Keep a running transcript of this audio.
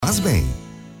faz bem.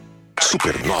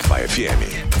 Supernova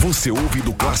FM. Você ouve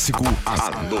do clássico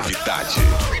a novidade.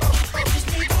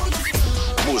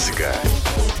 Música.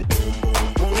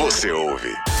 Você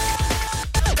ouve.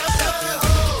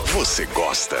 Você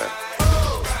gosta.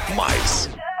 Mais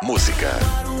música.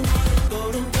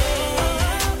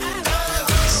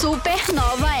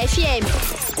 Supernova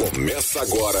FM. Começa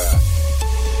agora.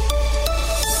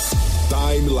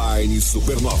 Timeline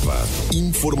Supernova.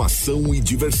 Informação e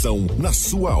diversão na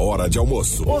sua hora de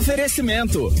almoço.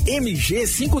 Oferecimento MG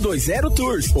 520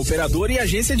 Tours, operadora e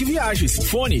agência de viagens.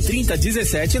 Fone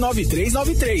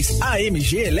 3017-9393. A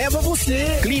MG leva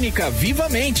você. Clínica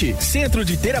Vivamente, Centro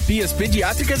de Terapias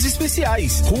Pediátricas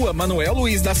Especiais. Rua Manuel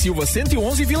Luiz da Silva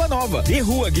 111 Vila Nova e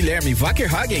Rua Guilherme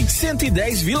Wackerhagen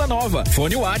 110 Vila Nova.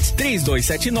 Fone WhatsApp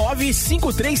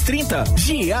 3279-5330.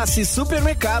 Giasse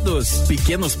Supermercados.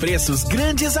 Pequenos preços,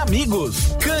 grandes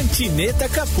amigos. Cantineta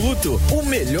Caputo, o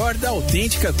melhor da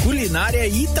autêntica culinária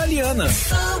italiana.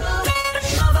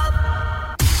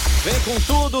 Vem com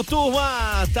tudo,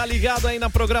 turma! Tá ligado aí na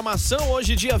programação?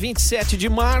 Hoje, dia 27 de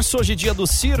março, hoje dia do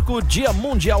circo, dia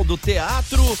mundial do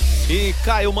teatro. E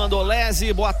Caio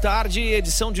Mandolesi, boa tarde,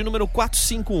 edição de número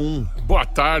 451. Boa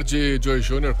tarde,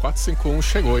 Júnior, 451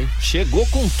 chegou, hein? Chegou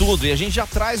com tudo e a gente já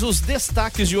traz os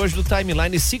destaques de hoje do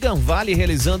Timeline. Sigan Vale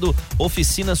realizando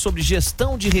oficina sobre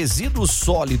gestão de resíduos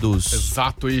sólidos.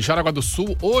 Exato, e Jaraguá do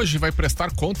Sul hoje vai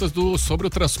prestar contas sobre o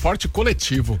transporte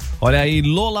coletivo. Olha aí,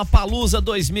 Lollapalooza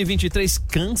 2023,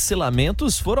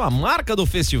 cancelamentos foram a marca do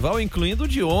festival, incluindo o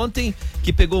de ontem,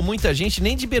 que pegou muita gente,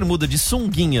 nem de bermuda, de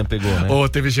sunguinha pegou, né?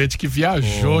 Teve gente que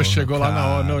viajou, chegou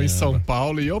lá em São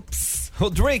Paulo e ops. O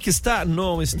Drake está?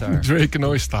 Não está. Drake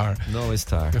não está. Não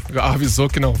está. Avisou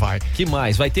que não vai. Que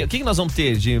mais? Vai ter? O que nós vamos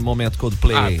ter de momento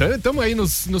Coldplay? Estamos aí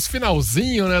nos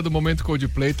finalzinho, né, do momento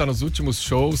Coldplay, tá nos últimos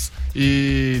shows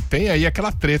e tem aí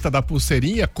aquela treta da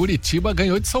pulseirinha. Curitiba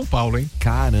ganhou de São Paulo, hein?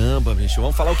 Caramba, bicho.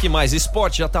 Vamos falar o que mais?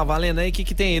 Esporte já tá valendo aí? O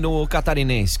que tem aí no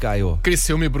Catarinense, Caio?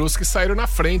 Criciúma e Brusque saíram na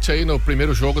frente aí no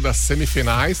primeiro jogo das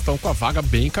semifinais, estão com a vaga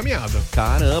bem encaminhada.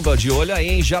 Caramba, de olho aí,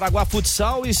 hein? Jaraguá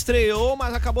Futsal estreou,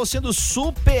 mas acabou sendo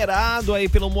superado aí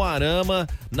pelo Moarama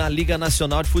na Liga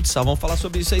Nacional de Futsal. Vamos falar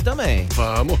sobre isso aí também.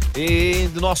 Vamos. E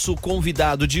nosso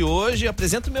convidado de hoje,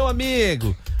 apresenta o meu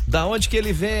amigo. Da onde que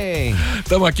ele vem?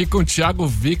 Estamos aqui com o Tiago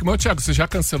Wickmann. Tiago, você já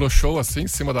cancelou show assim, em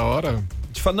cima da hora?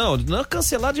 Não é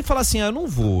cancelar de falar assim, eu não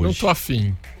vou hoje. Não tô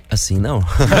afim. Assim, não.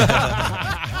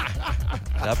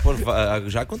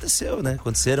 Já aconteceu, né?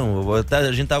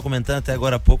 A gente tava comentando até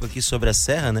agora há pouco aqui sobre a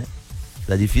serra, né?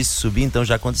 Tá difícil subir, então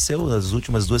já aconteceu as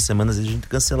últimas 2 semanas a gente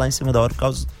cancelar em cima da hora por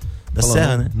causa da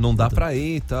serra, né? Não dá pra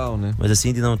ir e tal, né? Mas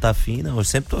assim, de não tá afim, não. Eu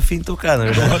sempre tô afim de tocar, na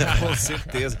verdade. Com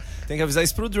certeza. Tem que avisar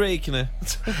isso pro Drake, né?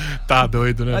 Tá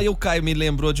doido, né? Aí o Caio me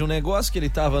lembrou de um negócio que ele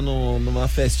tava numa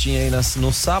festinha aí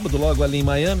no sábado, logo ali em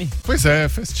Miami. Pois é,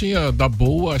 festinha da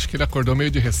boa, acho que ele acordou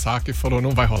meio de ressaca e falou, não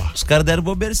vai rolar. Os caras deram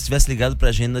bobeira, se tivesse ligado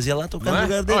pra gente, nós ia lá tocar no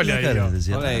lugar dele, olha né, aí, cara?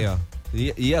 Olha aí, ó.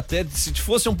 E até, se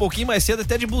fosse um pouquinho mais cedo,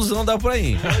 até de busão dá pra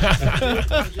ir.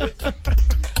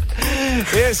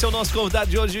 Esse é o nosso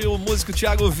convidado de hoje, o músico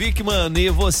Tiago Wickmann, e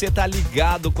você tá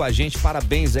ligado com a gente.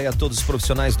 Parabéns aí a todos os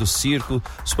profissionais do circo,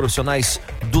 os profissionais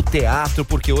do teatro,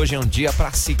 porque hoje é um dia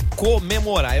pra se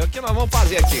comemorar. É o que nós vamos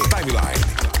fazer aqui.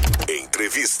 Timeline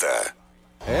Entrevista.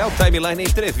 O Timeline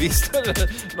Entrevista.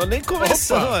 Nós nem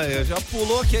começamos, já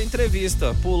pulou aqui a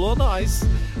entrevista. Pulou nós.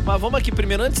 Mas vamos aqui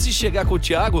primeiro, antes de chegar com o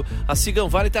Tiago, a Sigan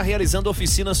Vale está realizando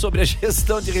oficina sobre a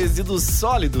gestão de resíduos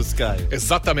sólidos, Caio.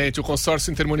 Exatamente, o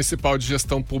Consórcio Intermunicipal de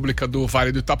Gestão Pública do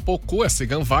Vale do Itapocu, a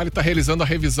Sigan Vale, está realizando a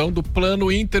revisão do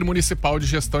Plano Intermunicipal de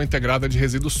Gestão Integrada de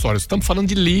Resíduos Sólidos. Estamos falando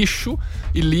de lixo,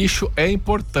 e lixo é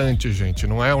importante, gente.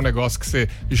 Não é um negócio que você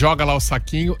joga lá o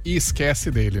saquinho e esquece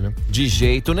dele, né? De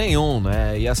jeito nenhum,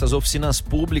 né? E essas oficinas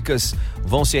públicas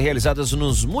vão ser realizadas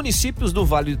nos municípios do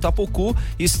Vale do Itapocu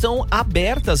e estão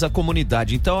abertas à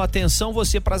comunidade. Então, atenção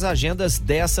você para as agendas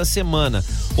dessa semana.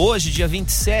 Hoje, dia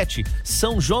 27,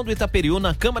 São João do Itaperiú,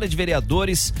 na Câmara de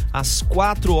Vereadores, às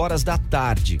 4 horas da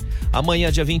tarde.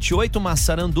 Amanhã, dia 28,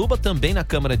 Massaranduba, também na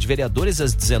Câmara de Vereadores,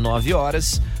 às 19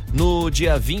 horas. No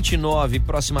dia 29,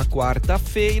 próxima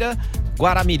quarta-feira,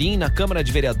 Guaramirim, na Câmara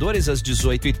de Vereadores, às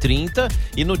 18h30.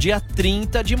 E no dia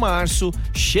 30 de março,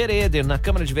 Xereder, na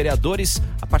Câmara de Vereadores,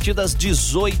 a partir das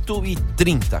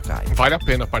 18h30, Caio. Vale a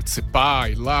pena participar,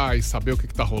 ir lá e saber o que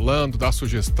tá rolando, dar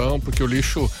sugestão, porque o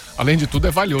lixo, além de tudo,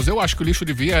 é valioso. Eu acho que o lixo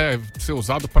devia ser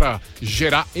usado para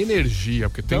gerar energia,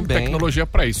 porque tem tecnologia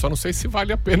para isso. Só não sei se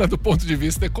vale a pena do ponto de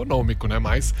vista econômico, né?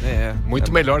 Mas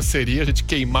muito melhor seria a gente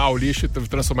queimar o lixo e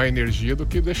transformar em energia do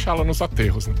que deixá-lo nos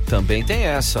aterros, né? Também tem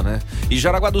essa, né? E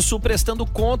Jaraguá do Sul prestando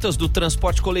contas do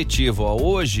transporte coletivo.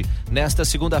 Hoje, nesta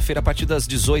segunda-feira, a partir das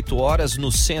 18 horas, no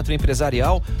Centro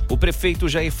Empresarial, o prefeito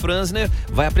Jair Franzner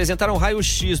vai apresentar um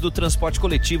raio-x do transporte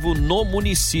coletivo no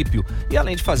município. E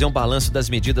além de fazer um balanço das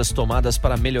medidas tomadas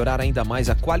para melhorar ainda mais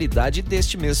a qualidade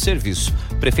deste mesmo serviço.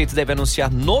 O prefeito deve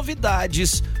anunciar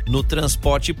novidades no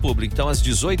transporte público. Então, às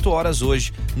 18 horas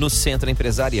hoje, no Centro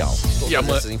Empresarial.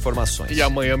 Todas essas informações. E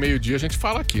amanhã, meio-dia, a gente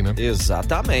fala aqui, né?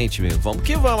 Exatamente, meu. Vamos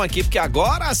que vamos aqui, porque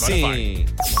agora sim.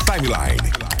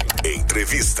 Timeline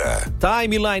Entrevista.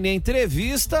 Timeline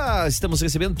Entrevista. Estamos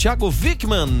recebendo Tiago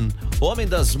Wickmann, o homem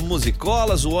das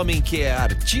musicolas, o homem que é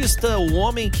artista, o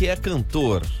homem que é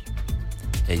cantor.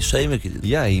 É isso aí, meu querido.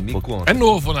 E aí, me conta. É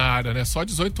novo na área, né? Só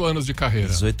 18 anos de carreira.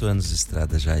 18 anos de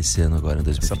estrada já esse ano agora, em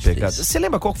 2023. Você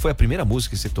lembra qual foi a primeira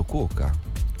música que você tocou, cara?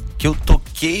 Que eu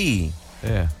toquei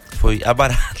foi A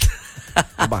Barata.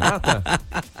 A Barata?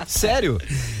 Sério?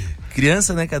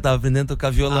 Criança, né, cara? Tava aprendendo a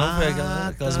tocar violão, foi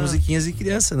aquelas musiquinhas de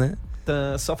criança, né?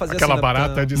 Só fazer aquela assim,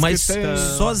 barata de mas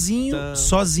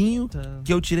sozinho,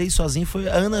 que eu tirei sozinho foi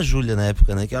a Ana Júlia na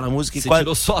época, né? Que era uma música que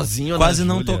tirou sozinho, quase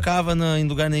Ana não Júlia. tocava em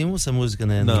lugar nenhum essa música,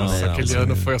 né? Não, aquele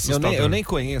ano foi assustador. Eu nem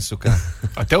conheço, cara.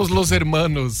 Até os Los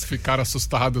Hermanos ficaram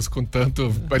assustados com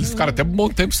tanto. Eles ficaram até um bom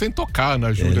tempo sem tocar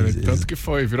na Júlia, né? Tanto que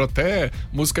virou até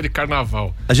música de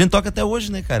carnaval. A gente toca até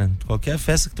hoje, né, cara? Qualquer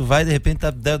festa que tu vai, de repente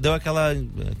deu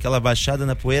aquela baixada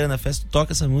na poeira na festa, tu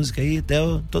toca essa música aí, até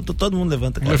todo mundo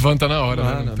levanta, cara. Levanta na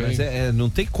hora, né? Mas não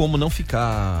tem como não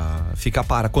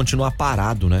continuar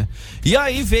parado, né? E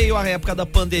aí veio a época da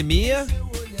pandemia.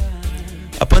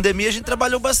 A pandemia a gente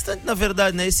trabalhou bastante, na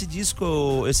verdade, né?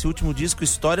 Esse último disco,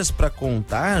 Histórias pra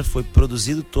Contar, foi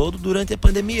produzido todo durante a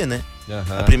pandemia, né?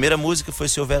 A primeira música foi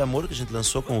Se Houver Amor, que a gente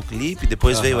lançou com o clipe,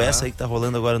 depois veio essa aí que tá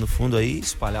rolando agora no fundo aí.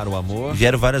 Espalhar o Amor.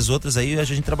 Vieram várias outras aí, a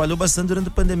gente trabalhou bastante durante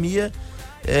a pandemia,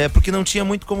 porque não tinha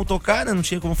muito como tocar, né? Não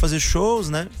tinha como fazer shows,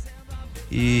 né?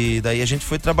 E daí a gente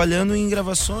foi trabalhando em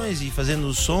gravações e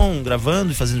fazendo som,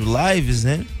 gravando e fazendo lives,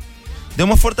 né? Deu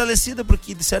uma fortalecida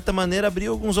porque, de certa maneira,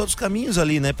 abriu alguns outros caminhos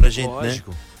ali, né? Pra gente,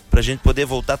 lógico, né? Pra gente poder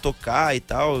voltar a tocar e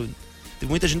tal. Teve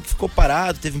muita gente que ficou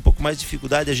parado, teve um pouco mais de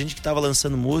dificuldade. A gente que tava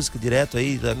lançando música direto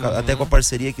aí, até com a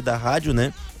parceria aqui da rádio,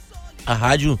 né? A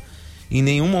rádio em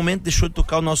nenhum momento deixou de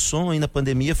tocar o nosso som aí na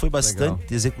pandemia, foi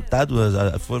bastante executado.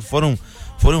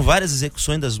 Foram várias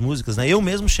execuções das músicas, né? Eu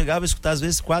mesmo chegava a escutar às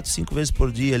vezes 4, 5 vezes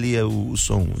por dia ali o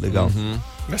som, legal.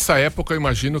 Nessa época eu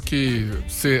imagino que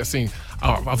você, assim,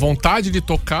 a vontade de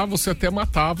tocar você até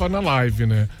matava na live,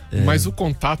 né? Mas o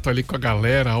contato ali com a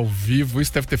galera ao vivo,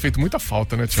 isso deve ter feito muita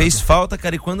falta, né, Tiago? Fez falta,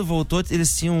 cara, e quando voltou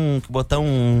eles tinham que botar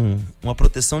uma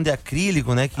proteção de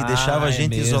acrílico, né? Que deixava a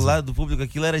gente isolado do público.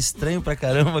 Aquilo era estranho pra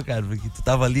caramba, cara, porque tu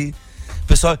tava ali...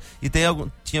 Pessoal, e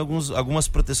tinha algumas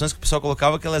proteções que o pessoal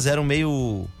colocava que elas eram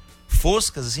meio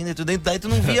foscas, assim, né? Daí tu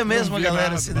não via mesmo a galera,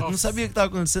 nada, assim, não sabia o que tava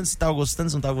acontecendo, se tava gostando,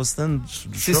 se não tava gostando.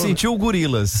 Você sentiu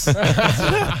gorilas.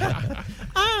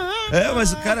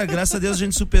 Mas, cara, graças a Deus a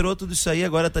gente superou tudo isso aí,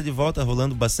 agora tá de volta,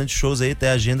 rolando bastante shows aí,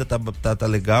 até a agenda tá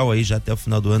legal aí, já até o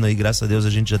final do ano aí, graças a Deus a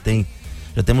gente já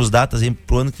temos datas aí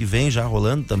pro ano que vem já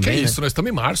rolando também. Que isso, né? Nós estamos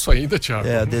em março ainda, Tiago.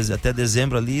 Até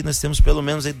dezembro ali nós temos pelo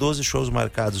menos aí 12 shows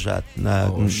marcados já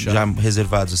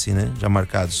reservados assim, né? Já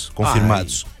marcados,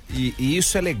 confirmados. E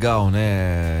isso é legal,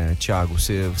 né, Tiago?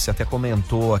 Você até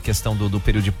comentou a questão do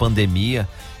período de pandemia,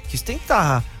 que você tem que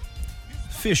estar...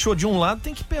 Fechou de um lado,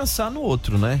 tem que pensar no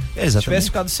outro, né? Exatamente. Se tivesse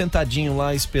ficado sentadinho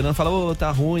lá esperando, falar, tá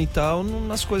ruim e tal,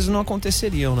 as coisas não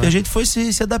aconteceriam, né? E a gente foi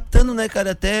se adaptando, né,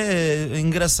 cara? Até é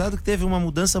engraçado que teve uma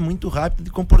mudança muito rápida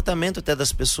de comportamento até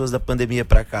das pessoas da pandemia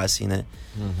pra cá, assim, né?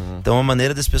 Então a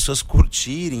maneira das pessoas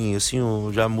curtirem, assim,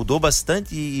 já mudou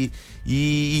bastante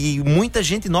e muita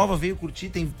gente nova veio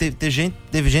curtir.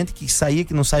 Teve gente que saía,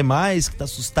 que não sai mais, que tá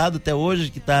assustado até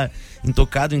hoje, que tá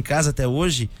intocado em casa até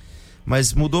hoje.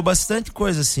 Mas mudou bastante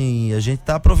coisa, assim. A gente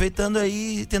tá aproveitando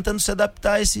aí, tentando se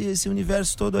adaptar a esse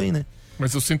universo todo aí, né?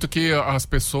 Mas eu sinto que as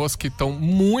pessoas que estão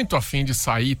muito afim de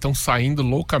sair, estão saindo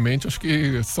loucamente, acho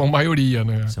que são maioria,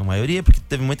 né? São maioria, porque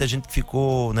teve muita gente que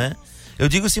ficou, né? Eu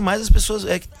digo assim, mais as pessoas...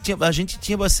 a gente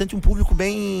tinha bastante um público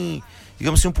bem...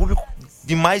 Digamos assim, um público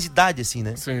de mais idade, assim,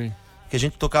 né? Sim. Que a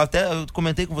gente tocava, até eu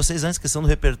comentei com vocês antes, questão do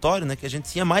repertório, né? Que a gente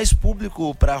tinha mais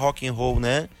público pra rock and roll,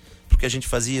 né? Porque a gente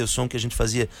fazia, o som que a gente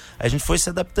fazia. A gente foi se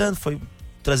adaptando, foi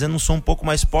trazendo um som um pouco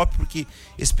mais pop, porque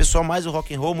esse pessoal mais do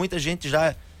rock and roll, muita gente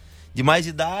já de mais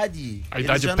idade, a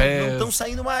idade já não estão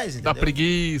saindo mais, entendeu? Dá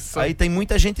preguiça. Aí tem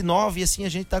muita gente nova e assim a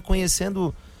gente tá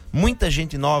conhecendo muita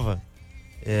gente nova.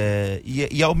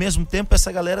 E ao mesmo tempo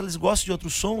essa galera, eles gostam de outro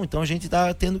som, então a gente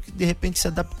tá tendo que de repente se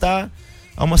adaptar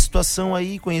a uma situação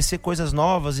aí, conhecer coisas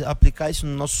novas, aplicar isso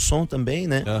no nosso som também,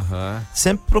 né?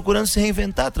 Sempre procurando se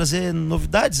reinventar, trazer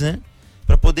novidades, né?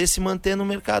 Pra poder se manter no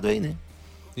mercado aí, né?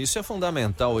 Isso é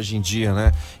fundamental hoje em dia,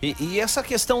 né? E essa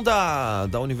questão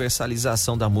da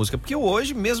universalização da música, porque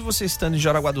hoje, mesmo você estando em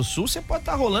Jaraguá do Sul, você pode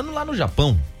estar rolando lá no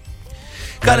Japão.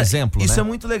 Cara, exemplo, isso né? É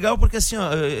muito legal porque assim,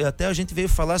 ó, até a gente veio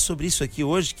falar sobre isso aqui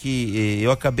hoje, que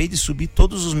eu acabei de subir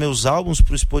todos os meus álbuns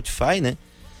pro Spotify, né?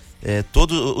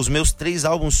 Todos os meus 3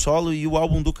 álbuns solo e o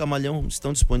álbum do Camalhão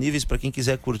estão disponíveis para quem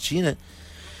quiser curtir, né?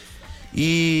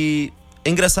 E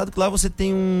é engraçado que lá você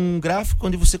tem um gráfico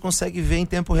onde você consegue ver em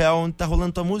tempo real onde tá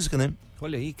rolando tua música, né?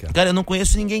 Olha aí, cara. Cara, eu não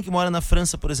conheço ninguém que mora na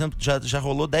França, por exemplo, já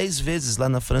rolou 10 vezes lá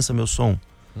na França meu som.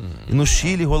 E no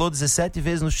Chile rolou 17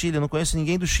 vezes no Chile. Eu não conheço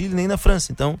ninguém do Chile nem na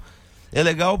França. Então é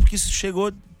legal porque isso chegou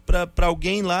pra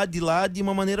alguém lá de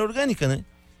uma maneira orgânica, né?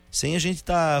 Sem a gente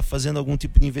tá fazendo algum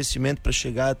tipo de investimento para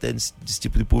chegar até desse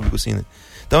tipo de público assim, né?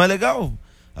 Então é legal.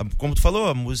 Como tu falou,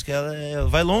 a música ela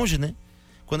vai longe, né?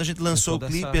 Quando a gente lançou o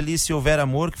clipe ali, Se Houver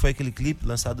Amor, que foi aquele clipe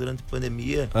lançado durante a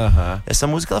pandemia, essa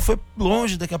música ela foi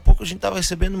longe. Daqui a pouco a gente tava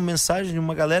recebendo mensagem de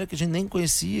uma galera que a gente nem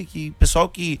conhecia, que pessoal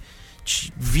que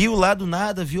viu lá do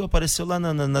nada, apareceu lá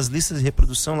nas listas de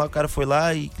reprodução, lá o cara foi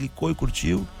lá e clicou e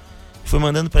curtiu, foi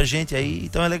mandando pra gente aí,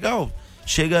 então é legal,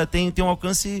 chega, tem um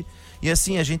alcance, e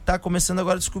assim, a gente tá começando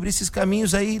agora a descobrir esses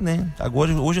caminhos aí, né,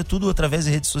 hoje é tudo através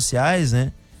de redes sociais,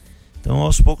 né, então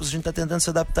aos poucos a gente tá tentando se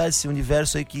adaptar a esse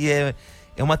universo aí que é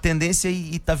uma tendência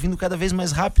e tá vindo cada vez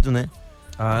mais rápido, né,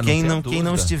 quem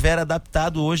não estiver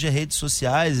adaptado hoje a redes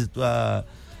sociais,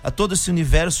 a todo esse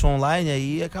universo online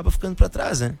aí, acaba ficando pra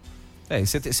trás, né.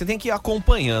 Você tem que ir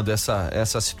acompanhando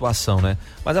essa situação, né?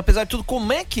 Mas apesar de tudo,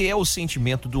 como é que é o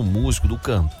sentimento do músico, do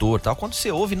cantor, tal, quando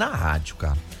você ouve na rádio,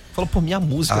 cara? Fala, pô, minha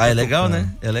música. É legal, né?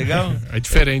 É legal. É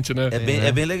diferente, né? É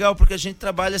bem legal, porque a gente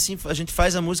trabalha assim, a gente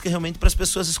faz a música realmente para as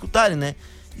pessoas escutarem, né?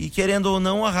 E querendo ou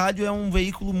não, a rádio é um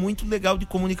veículo muito legal de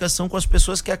comunicação com as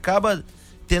pessoas que acaba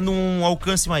tendo um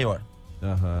alcance maior.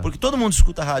 Porque todo mundo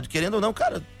escuta a rádio, querendo ou não,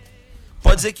 cara.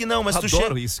 Pode dizer que não, mas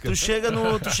tu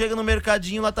chega no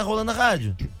mercadinho, lá tá rolando a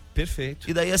rádio. Perfeito.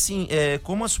 E daí assim,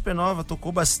 como a Supernova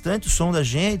tocou bastante o som da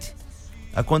gente,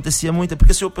 acontecia muito,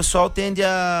 porque assim, o pessoal tende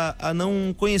a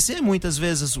não conhecer muitas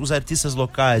vezes os artistas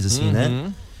locais, assim,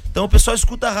 né? Então o pessoal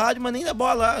escuta a rádio, mas nem dá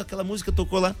bola lá, aquela música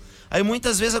tocou lá. Aí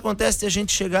muitas vezes acontece de a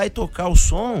gente chegar e tocar o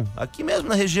som, aqui mesmo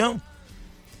na região,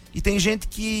 e tem gente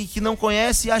que não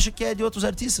conhece e acha que é de outros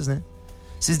artistas, né?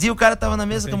 Esses dias o cara tava na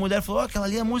mesa com a mulher e falou, aquela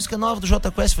ali é a música nova do Jota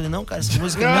Quest. Eu falei, não, cara, essa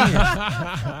música é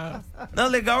minha. Não,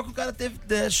 legal que o cara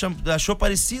achou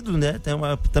parecido, né?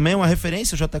 Também é uma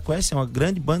referência, o Jota Quest é uma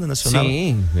grande banda nacional.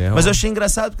 Sim. Mas eu achei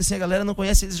engraçado, porque assim, a galera não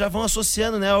conhece, eles já vão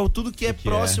associando, né? Tudo que é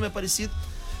próximo é parecido.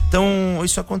 Então,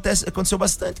 isso aconteceu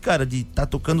bastante, cara, de tá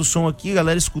tocando o som aqui, a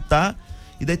galera escutar,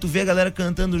 e daí tu vê a galera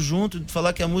cantando junto, tu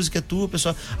falar que a música é tua,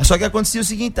 pessoal. Só que acontecia o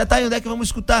seguinte, e onde é que vamos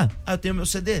escutar? Eu tenho meu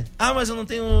CD. Mas eu não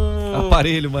tenho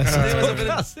aparelho, mas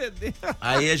CD.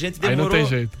 Aí a gente demorou. Aí não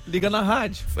tem jeito. Liga na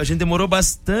rádio. A gente demorou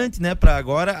bastante, né, pra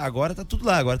agora tá tudo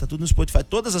lá, agora tá tudo no Spotify,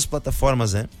 todas as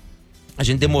plataformas, né? A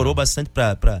gente demorou bastante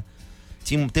pra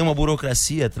tem uma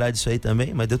burocracia atrás disso aí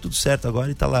também, mas deu tudo certo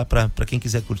agora e tá lá pra quem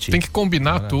quiser curtir. Tem que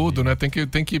combinar tudo, né? Tem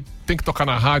que tocar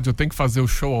na rádio, tem que fazer o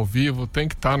show ao vivo, tem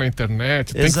que estar na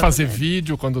internet, tem que fazer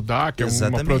vídeo quando dá, que é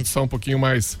uma produção um pouquinho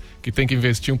mais, que tem que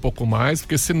investir um pouco mais,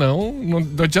 porque senão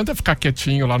não adianta ficar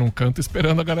quietinho lá num canto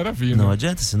esperando a galera vir, né? Não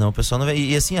adianta, senão o pessoal não vai.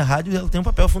 E assim, a rádio ela tem um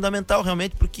papel fundamental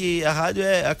realmente, porque a rádio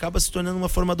acaba se tornando uma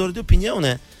formadora de opinião,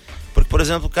 né? Porque, por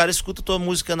exemplo, o cara escuta tua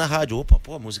música na rádio. Opa,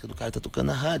 a música do cara tá tocando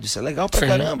na rádio. Isso é legal pra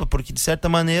caramba, porque de certa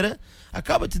maneira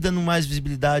acaba te dando mais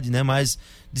visibilidade, né? Mas,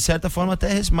 de certa forma, até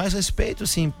mais respeito,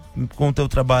 assim, com o teu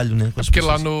trabalho, né? Porque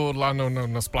lá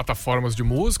nas plataformas de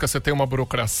música você tem uma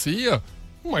burocracia,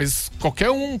 mas qualquer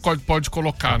um pode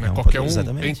colocar, né? Qualquer um,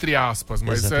 entre aspas.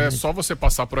 Mas é só você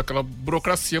passar por aquela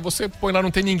burocracia, você põe lá, não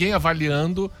tem ninguém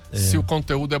avaliando se o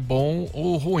conteúdo é bom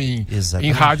ou ruim. Exatamente.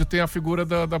 Em rádio tem a figura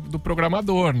do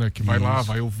programador, né? Que vai lá,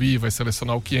 vai ouvir, vai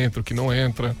selecionar o que entra, o que não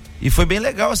entra. E foi bem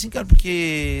legal, assim, cara,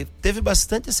 porque teve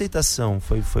bastante aceitação.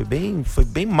 Foi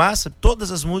bem massa.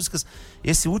 Todas as músicas.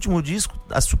 Esse último disco,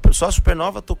 só a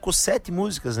Supernova tocou 7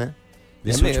 músicas, né?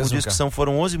 Esse último disco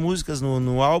foram 11 músicas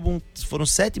no álbum, foram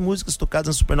 7 músicas tocadas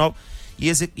na Supernova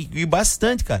e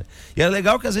bastante, cara. E era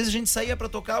legal que às vezes a gente saía pra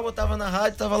tocar, botava na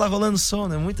rádio, tava lá rolando som,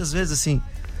 né? Muitas vezes assim.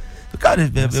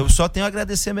 Cara, eu só tenho a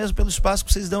agradecer mesmo pelo espaço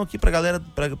que vocês dão aqui pra galera,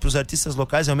 pros artistas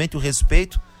locais, realmente o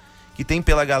respeito que tem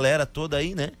pela galera toda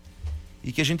aí, né?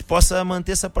 E que a gente possa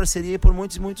manter essa parceria por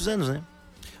muitos e muitos anos, né?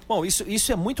 Bom,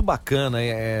 isso é muito bacana,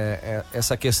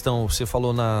 essa questão, você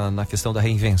falou na questão da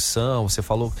reinvenção, você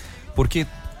falou, porque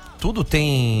tudo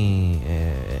tem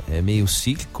é meio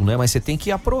cíclico, né? Mas você tem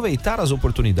que aproveitar as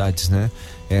oportunidades, né?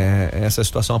 Essa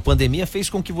situação, a pandemia fez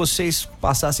com que vocês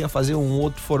passassem a fazer um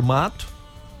outro formato,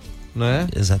 né?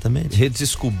 Exatamente.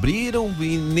 Redescobriram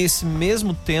e nesse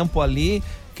mesmo tempo ali,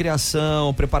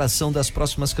 criação, preparação das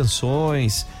próximas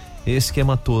canções, esse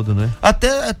esquema todo, né?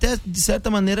 Até de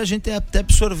certa maneira a gente até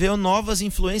absorveu novas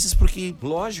influências, porque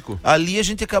lógico, ali a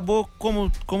gente acabou,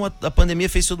 como a pandemia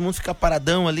fez todo mundo ficar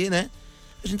paradão ali, né?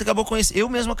 A gente acabou conhecendo, eu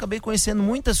mesmo acabei conhecendo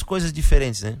muitas coisas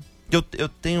diferentes, né? Eu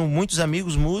tenho muitos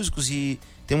amigos músicos e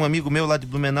tem um amigo meu lá de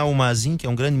Blumenau, o Mazin, que é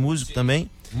um grande músico também.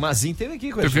 O Mazin teve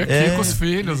aqui com a gente. Teve aqui com os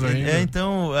filhos ainda.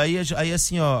 Então, aí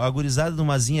assim, ó, a gurizada do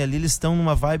Mazin ali, eles estão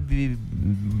numa vibe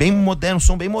bem moderna, um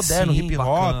som bem moderno, hip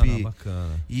hop. Bacana.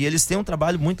 E eles têm um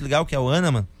trabalho muito legal, que é o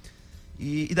Anaman.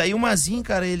 E daí o Mazin,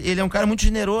 cara, ele é um cara muito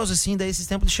generoso, assim. Daí esses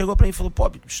tempos ele chegou pra mim e falou: pô,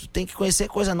 tu tem que conhecer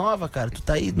coisa nova, cara. Tu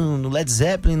tá aí no Led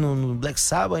Zeppelin, no Black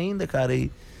Sabbath ainda, cara.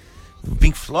 E no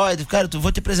Pink Floyd, cara,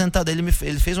 vou te apresentar. Daí ele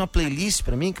fez uma playlist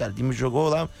pra mim, cara, e me jogou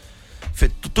lá.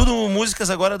 Tudo músicas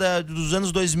agora dos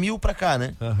anos 2000 pra cá,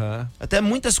 né? Uhum. Até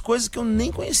muitas coisas que eu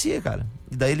nem conhecia, cara.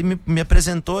 E daí ele me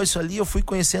apresentou isso ali, eu fui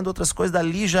conhecendo outras coisas.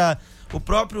 Dali já, o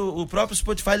próprio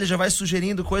Spotify ele já vai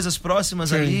sugerindo coisas próximas.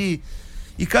 Sim. Ali.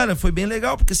 E, cara, foi bem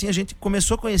legal, porque assim, a gente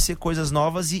começou a conhecer coisas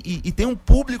novas e tem um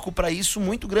público pra isso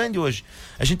muito grande hoje.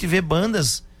 A gente vê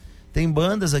tem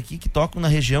bandas aqui que tocam na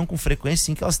região com frequência,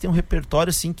 assim, que elas têm um repertório,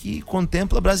 assim, que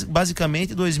contempla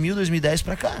basicamente 2000, 2010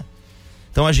 pra cá.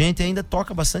 Então a gente ainda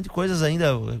toca bastante coisas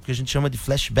ainda, o que a gente chama de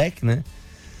flashback, né?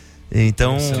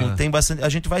 Então tem bastante, a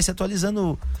gente vai se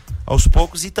atualizando aos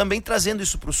poucos e também trazendo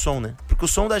isso pro som, né? Porque o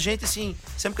som da gente, assim,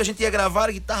 sempre que a gente ia gravar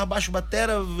guitarra, baixo,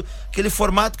 batera, aquele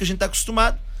formato que a gente tá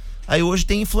acostumado, aí hoje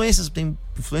tem influências de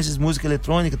música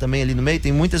eletrônica também ali no meio,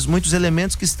 tem muitos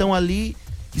elementos que estão ali,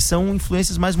 que são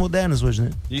influências mais modernas hoje,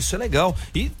 né? Isso é legal.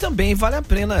 E também vale a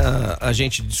pena a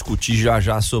gente discutir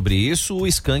já sobre isso. O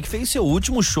Skank fez seu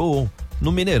último show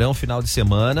no Mineirão, final de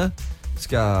semana. Diz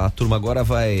que a turma agora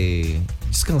vai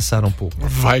descansar um pouco.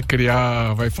 Vai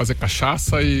fazer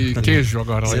cachaça e queijo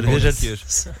agora. Cerveja queijo.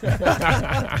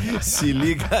 Se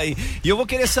liga aí. E eu vou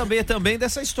querer saber também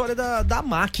dessa história da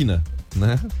máquina,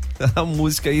 né? A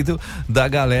música aí da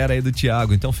galera aí do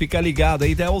Tiago. Então fica ligado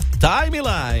aí, é o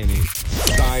Timeline.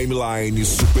 Timeline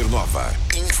Supernova.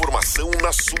 Informação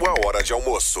na sua hora de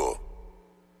almoço.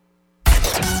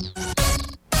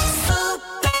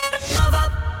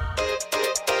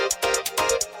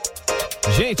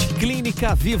 Gente,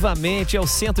 Clínica Vivamente é o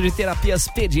centro de terapias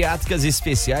pediátricas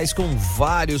especiais com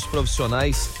vários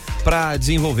profissionais para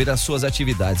desenvolver as suas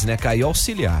atividades, né, Caio?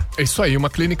 Auxiliar. É isso aí, uma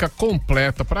clínica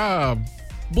completa para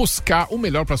buscar o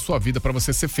melhor para sua vida, para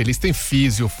você ser feliz. Tem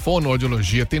físio,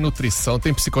 fonoaudiologia, tem nutrição,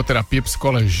 tem psicoterapia,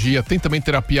 psicologia, tem também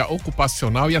terapia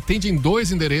ocupacional e atende em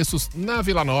 2 endereços na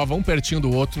Vila Nova, um pertinho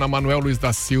do outro, na Manuel Luiz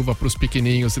da Silva para os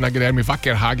pequenininhos e na Guilherme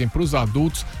Wackerhagen para os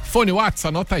adultos. Fone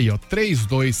WhatsApp, anota aí, ó,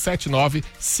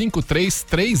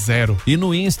 3279-5330. E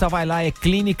no Insta vai lá, é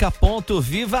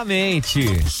clínica.vivamente.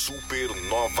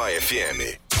 Supernova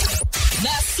FM.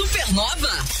 Na Supernova,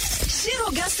 giro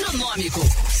gastronômico.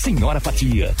 Senhora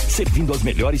Fatia, servindo as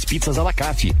melhores pizzas à la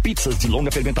carte. Pizzas de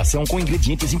longa fermentação com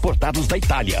ingredientes importados da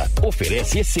Itália.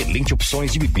 Oferece excelentes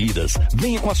opções de bebidas.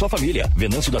 Venha com a sua família.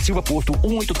 Venâncio da Silva Porto,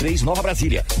 183 Nova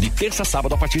Brasília. De terça a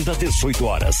sábado a partir das 18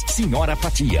 horas. Senhora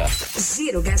Fatia.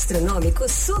 Giro gastronômico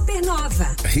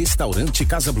Supernova. Restaurante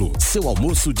Casa Blue. Seu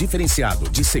almoço diferenciado.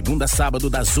 De segunda a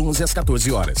sábado das 11 às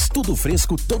 14 horas. Tudo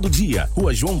fresco todo dia.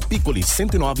 Rua João Piccoli,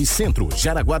 109 Centro,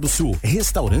 Jaraguá do Sul.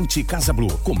 Restaurante Casa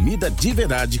Blue. Comida de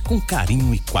verdade com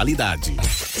carinho e qualidade.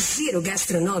 Giro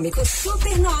gastronômico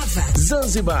Supernova.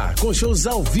 Zanzibar, com shows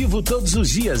ao vivo todos os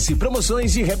dias e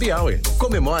promoções de happy hour.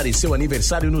 Comemore seu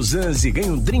aniversário no Zanzi e ganhe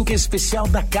um drink especial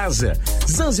da casa.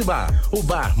 Zanzibar, o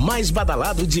bar mais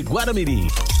badalado de Guaramirim.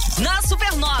 Na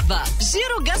Supernova,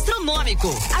 giro gastronômico.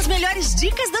 As melhores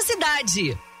dicas da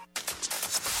cidade.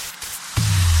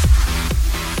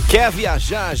 Quer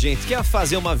viajar, gente? Quer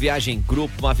fazer uma viagem em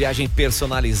grupo, uma viagem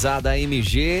personalizada? A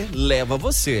MG leva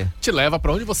você. Te leva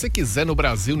pra onde você quiser no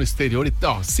Brasil, no exterior e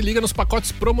se liga nos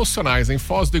pacotes promocionais em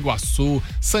Foz do Iguaçu,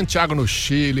 Santiago no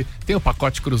Chile, tem o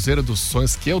pacote Cruzeiro dos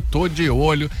Sonhos que eu tô de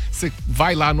olho. Você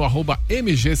vai lá no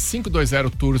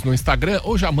 @MG520Tours no Instagram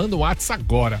ou já manda um WhatsApp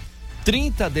agora.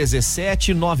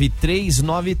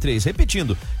 3017-9393.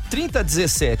 Repetindo,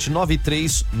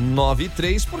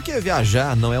 3017-9393, porque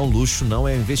viajar não é um luxo, não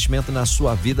é um investimento na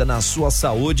sua vida, na sua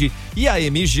saúde. E a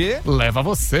MG leva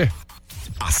você.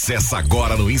 Acesse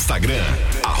agora no Instagram,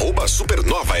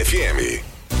 @SupernovaFM.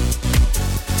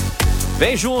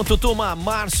 Vem junto, turma.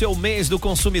 Março é o mês do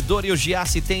consumidor e o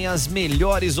Giasse tem as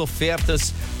melhores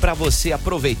ofertas para você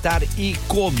aproveitar e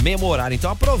comemorar. Então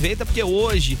aproveita, porque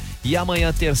hoje e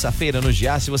amanhã, terça-feira, no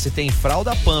Giasse, você tem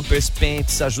fralda Pampers,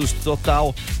 Pentes, ajuste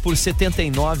total por R$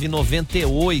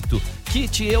 79,98.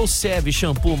 Kit Elseve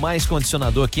shampoo mais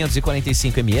condicionador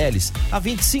 545 ml a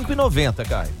R$ 25,90,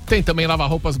 Caio. Tem também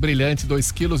lava-roupas brilhante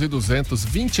 2,2 kg, R$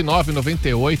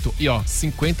 29,98 e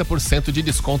 50% de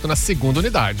desconto na segunda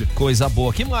unidade. Coisa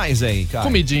boa, que mais aí, Caio?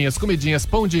 Comidinhas,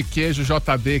 pão de queijo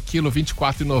JD, quilo R$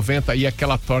 24,90 e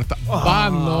aquela torta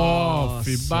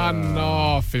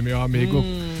Banoffee, meu amigo.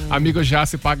 Amigo já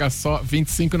se paga só R$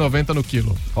 25,90 no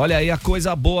quilo. Olha aí a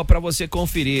coisa boa pra você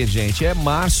conferir, gente. É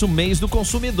março, mês do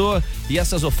consumidor. E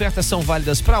essas ofertas são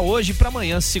válidas pra hoje e pra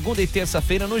amanhã, segunda e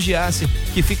terça-feira no Giasse,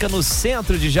 que fica no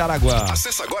centro de Jaraguá.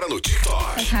 Acesse agora no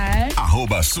TikTok.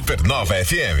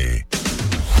 @SupernovaFM.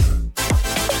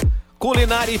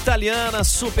 Culinária italiana,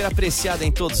 super apreciada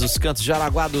em todos os cantos.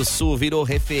 Jaraguá do Sul virou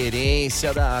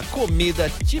referência da comida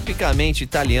tipicamente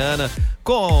italiana.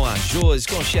 Com a Josi,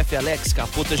 com o chefe Alex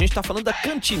Caputo. A gente tá falando da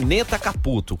Cantineta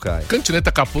Caputo, Caio.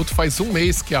 Cantineta Caputo faz um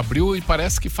mês que abriu e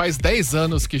parece que faz 10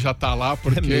 anos que já tá lá,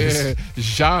 porque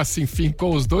já se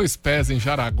enfincou os 2 pés em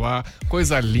Jaraguá.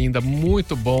 Coisa linda,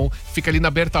 muito bom. Fica ali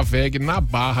na Berta Veg, na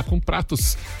Barra, com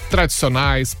pratos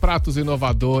tradicionais, pratos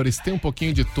inovadores, tem um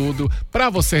pouquinho de tudo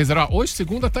pra você reservar. Hoje,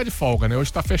 segunda, tá de folga, né?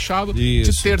 Hoje tá fechado.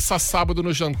 Isso. De terça a sábado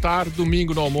no jantar,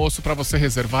 domingo no almoço, pra você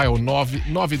reservar é o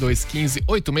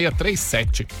 99215-8637.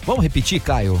 Vamos repetir,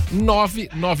 Caio?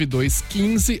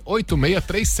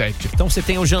 99215-8637. Então você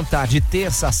tem o jantar de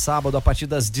terça a sábado a partir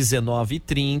das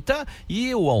 19h30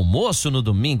 e o almoço no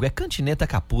domingo é Cantineta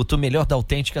Caputo, o melhor da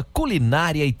autêntica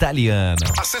culinária italiana.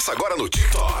 Acesse agora no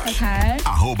TikTok.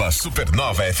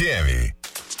 @SupernovaFM.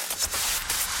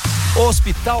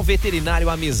 Hospital Veterinário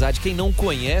Amizade, quem não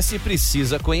conhece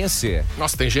precisa conhecer.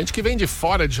 Nossa, tem gente que vem de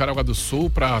fora de Jaraguá do Sul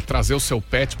pra trazer o seu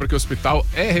pet, porque o hospital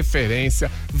é referência,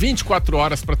 24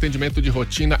 horas para atendimento de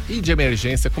rotina e de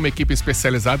emergência, com uma equipe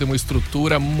especializada e uma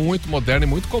estrutura muito moderna e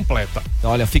muito completa.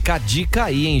 Olha, fica a dica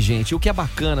aí, hein, gente. O que é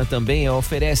bacana também é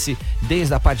oferece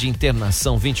desde a parte de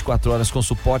internação 24 horas com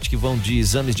suporte que vão de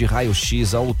exames de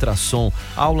raio-x, a ultrassom,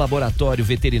 ao laboratório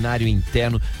veterinário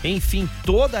interno, enfim,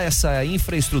 toda essa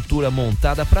infraestrutura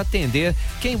montada para atender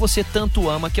quem você tanto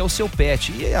ama, que é o seu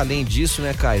pet. E além disso,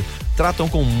 né, Caio, tratam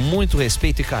com muito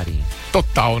respeito e carinho.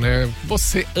 Total, né?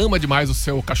 Você ama demais o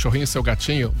seu cachorrinho, o seu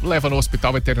gatinho? Leva no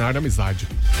Hospital Veterinário Amizade.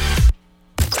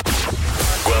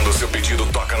 Quando o seu pedido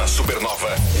toca na Supernova,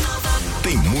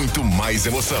 tem muito mais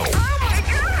emoção.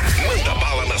 Manda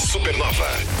bala na Supernova.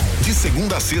 De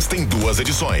segunda a sexta em 2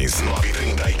 edições,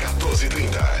 9h30 e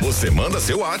 14h30. Você manda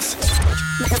seu WhatsApp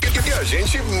e a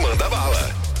gente manda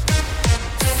bala.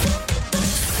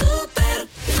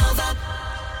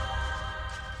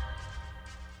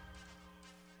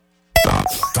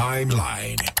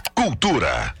 Timeline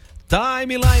Cultura.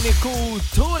 Timeline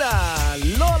Cultura,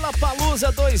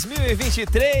 Lollapalooza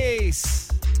 2023.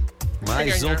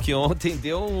 Mais um que ontem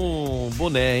deu um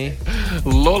boné, hein?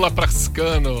 Lola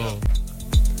Prascano.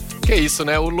 Que isso,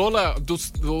 né? O Lola,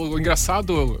 o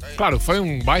engraçado, claro, foi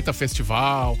um baita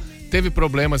festival, teve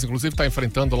problemas, inclusive tá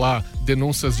enfrentando lá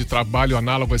denúncias de trabalho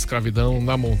análogo à escravidão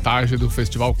na montagem do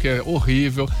festival, que é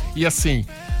horrível. E assim,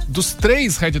 dos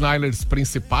 3 headliners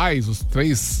principais, os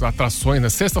 3 atrações, né?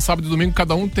 Sexta, sábado e domingo,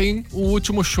 cada um tem o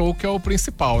último show, que é o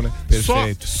principal, né?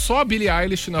 Perfeito. Só a Billie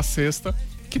Eilish na sexta,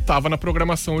 que tava na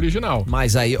programação original.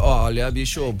 Mas aí, olha,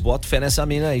 bicho, boto fé nessa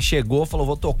mina aí. Chegou, falou,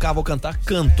 vou tocar, vou cantar,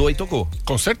 cantou e tocou.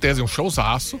 Com certeza, um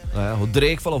showzaço. O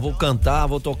Drake falou, vou cantar,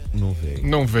 vou tocar. Não veio.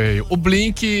 Não veio. O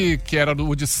Blink, que era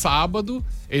o de sábado,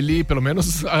 ele pelo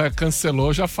menos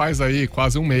cancelou já faz aí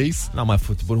quase um mês. Não, mas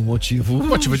foi por um motivo...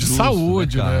 Motivo de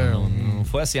saúde, né? Não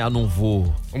foi assim, não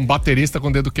vou. Um baterista com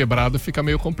o dedo quebrado fica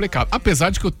meio complicado. Apesar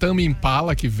de que o Tame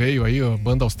Impala, que veio aí, a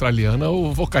banda australiana,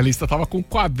 o vocalista tava com o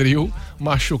quadril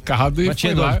machucado. Mas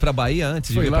tinha ido pra Bahia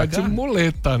antes de vir pra cá? Foi lá de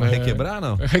muleta, né? Vai requebrar,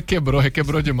 não?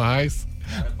 Requebrou demais.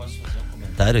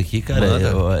 Aqui,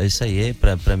 cara, isso aí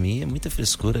pra mim é muita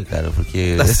frescura, cara,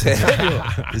 porque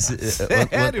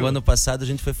Sério? O ano passado a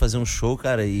gente foi fazer um show,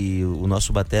 cara, e o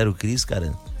nosso batera, o Cris,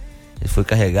 cara, ele foi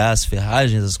carregar as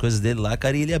ferragens, as coisas dele lá,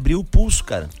 cara, e ele abriu o pulso,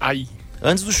 cara. Aí.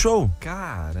 Antes do show.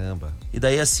 Caramba. E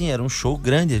daí, assim, era um show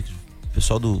grande,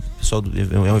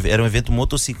 era um evento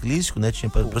motociclístico, né,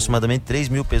 tinha aproximadamente 3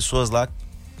 mil pessoas lá,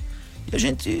 e a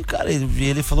gente, cara,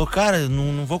 ele falou, cara,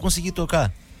 não vou conseguir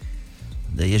tocar.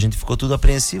 Daí a gente ficou tudo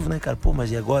apreensivo, né, cara? Pô,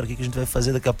 mas e agora? O que a gente vai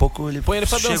fazer? Daqui a pouco ele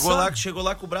chegou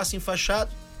lá com o braço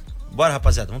enfaixado. Bora,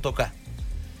 rapaziada, vamos tocar.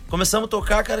 Começamos a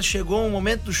tocar, cara. Chegou um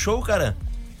momento do show, cara.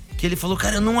 que ele falou,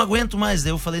 cara, eu não aguento mais.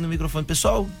 Daí eu falei no microfone,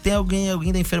 pessoal, tem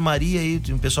alguém da enfermaria aí,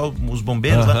 tem um pessoal, os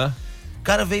bombeiros lá.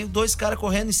 Cara, veio 2 caras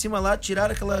correndo em cima lá,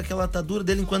 tiraram aquela atadura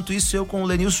dele. Enquanto isso, eu com o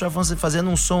Lenilson Chavão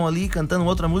fazendo um som ali, cantando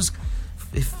outra música.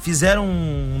 Fizeram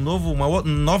uma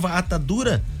nova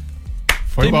atadura.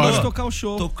 Foi embora. Tocar o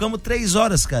show. Tocamos 3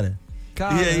 horas, cara.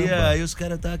 Caramba. E aí os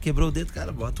caras quebrou o dedo,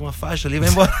 cara, bota uma faixa ali e vai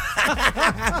embora.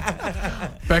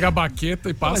 Pega a baqueta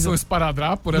e passa um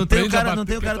esparadrapo, né? Não tem o cara do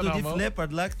Diff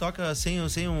Leppard lá que toca sem um...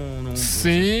 Sim,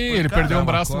 ele perdeu um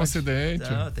braço no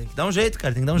acidente. Não, tem que dar um jeito,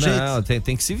 cara, tem que dar um jeito. Não,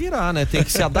 tem que se virar, né? Tem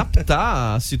que se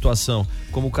adaptar à situação.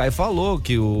 Como o Caio falou,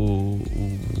 que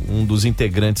um dos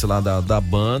integrantes lá da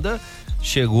banda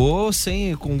chegou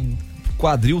com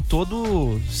quadril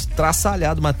todo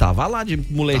estraçalhado, mas tava lá de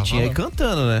muletinha aí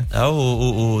cantando, né?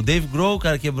 O Dave Grohl,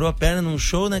 cara, quebrou a perna num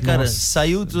show, né, cara? Nossa.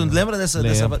 Saiu, tu lembra dessa?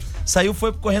 Saiu,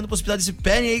 foi correndo pro hospital e disse,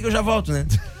 perna aí que eu já volto, né?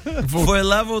 Foi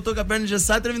lá, voltou com a perna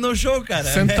engessada e terminou o show, cara.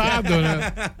 Sentado,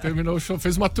 né? Terminou o show,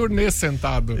 fez uma turnê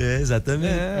sentado.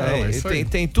 Exatamente.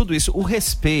 Tem tudo isso. O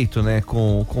respeito, né,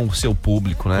 com o seu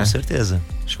público, né? Com certeza.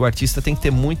 Acho que o artista tem que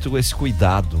ter muito esse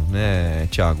cuidado, né,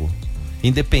 Tiago?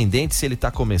 Independente se ele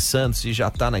tá começando, se já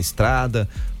tá na estrada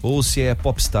ou se é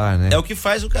popstar, né? É o que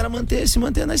faz o cara se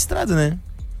manter na estrada, né?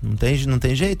 Não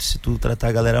tem jeito. Se tu tratar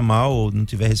a galera mal ou não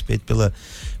tiver respeito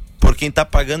por quem tá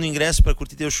pagando o ingresso pra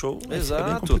curtir teu show, fica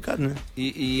bem complicado, né?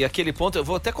 E aquele ponto, eu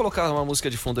vou até colocar uma música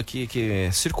de fundo aqui que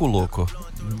é Circo Louco,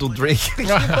 do Drake.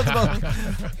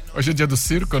 Hoje é dia do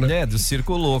circo, né? É, do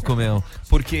Circo Louco mesmo.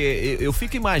 Porque eu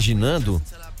fico imaginando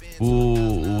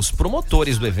os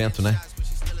promotores do evento, né?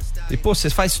 E, pô, você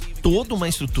faz toda uma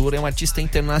estrutura, é um artista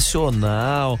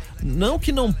internacional. Não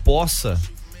que não possa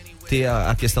ter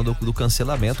a questão do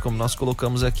cancelamento, como nós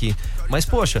colocamos aqui. Mas,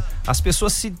 poxa, as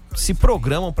pessoas se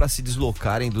programam para se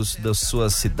deslocarem das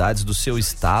suas cidades, do seu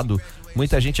estado.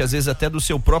 Muita gente, às vezes, até do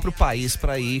seu próprio país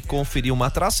para ir conferir uma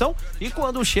atração. E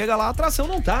quando chega lá, a atração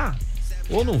não tá.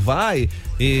 Ou não vai.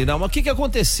 E, não, mas o que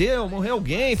aconteceu? Morreu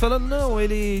alguém? Falando, não,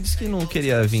 ele disse que não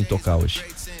queria vir tocar hoje.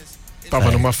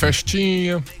 Tava numa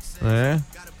festinha.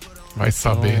 Vai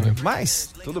saber, né? Mas,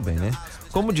 tudo bem, né?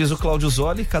 Como diz o Cláudio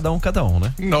Zoli, cada um,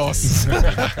 né? Nossa.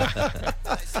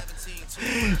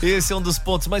 Esse é um dos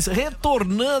pontos. Mas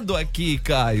retornando aqui,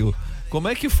 Caio, como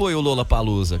é que foi o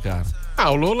Lollapalooza, cara?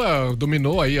 O Lola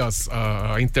dominou aí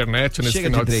a internet nesse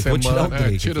final de semana. Vou tirar o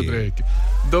Drake. Tira o Drake.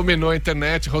 Dominou a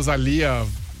internet, Rosalia,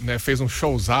 né, fez um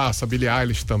showzaço, a Billie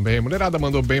Eilish também, a mulherada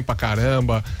mandou bem pra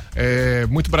caramba,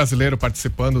 muito brasileiro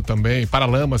participando também,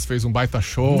 Paralamas fez um baita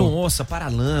show. Nossa,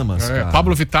 Paralamas, cara.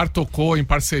 Pablo Vittar tocou em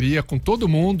parceria com todo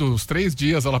mundo, os 3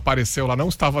 dias ela apareceu, ela não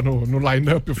estava no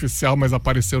line-up oficial, mas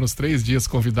apareceu nos 3 dias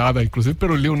convidada, inclusive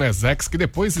pelo Lil Nas X, que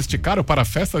depois esticaram para a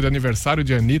festa de aniversário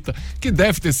de Anitta, que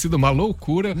deve ter sido uma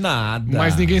loucura. Nada.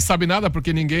 Mas ninguém sabe nada,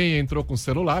 porque ninguém entrou com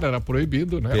celular, era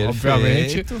proibido, né? Perfeito,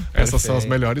 obviamente, essas são as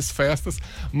melhores festas.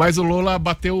 Mas o Lola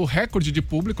bateu o recorde de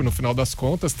público no final das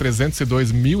contas,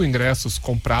 302 mil ingressos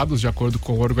comprados, de acordo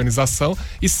com a organização,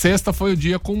 e sexta foi o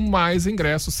dia com mais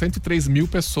ingressos, 103 mil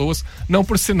pessoas. Não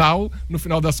por sinal, no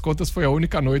final das contas foi a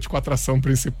única noite com a atração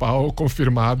principal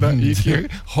confirmada e que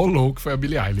rolou, que foi a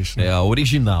Billie Eilish, né? É a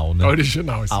original, né? A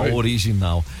original, isso aí.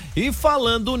 Original. E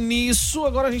falando nisso,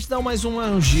 agora a gente dá mais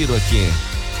um giro aqui.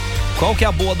 Qual que é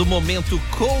a boa do momento?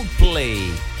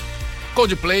 Coldplay.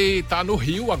 Coldplay tá no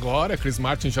Rio agora, Chris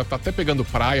Martin já tá até pegando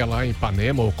praia lá em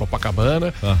Ipanema ou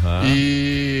Copacabana.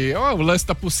 E o lance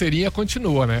da pulseirinha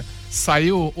continua, né?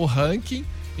 Saiu o ranking,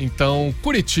 então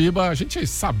Curitiba, a gente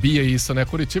sabia isso, né?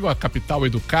 Curitiba, a capital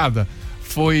educada,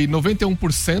 foi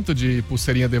 91% de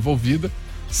pulseirinha devolvida.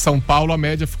 São Paulo, a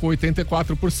média ficou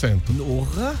 84%.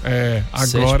 Porra!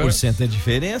 Agora 7% é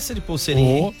diferença de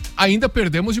pulseirinha. Ainda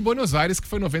perdemos de Buenos Aires, que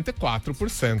foi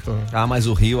 94%. Mas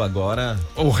o Rio agora...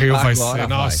 O Rio vai ser...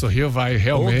 Nossa, o Rio vai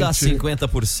realmente... Ou dá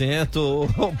 50%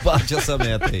 ou bate essa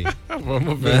meta aí.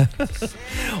 Vamos ver.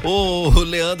 O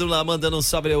Leandro lá mandando um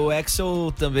salve. O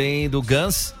Axel também do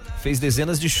Guns fez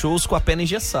dezenas de shows com a perna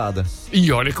engessada.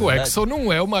 E olha que o Axel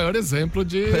não é o maior exemplo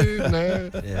de... né?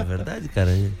 É verdade,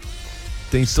 cara.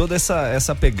 Tem toda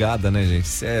essa pegada, né, gente?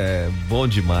 Isso é bom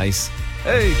demais.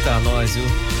 Eita, nós, viu?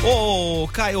 Ô,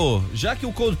 Caio, já que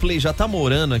o Coldplay já tá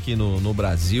morando aqui no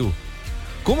Brasil,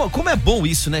 como é bom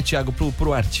isso, né, Tiago,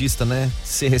 pro artista, né?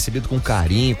 Ser recebido com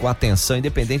carinho, com atenção,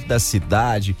 independente da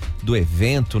cidade, do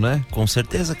evento, né? Com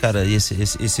certeza, cara. E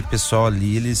esse pessoal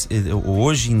ali, eles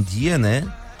hoje em dia, né?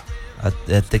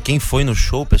 Até quem foi no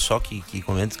show, o pessoal que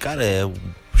comenta, cara,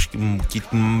 acho que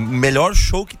o melhor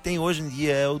show que tem hoje em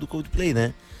dia é o do Coldplay,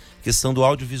 né? Questão do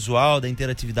audiovisual, da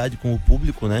interatividade com o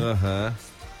público, né?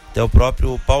 Até o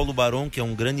próprio Paulo Barão, que é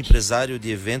um grande empresário de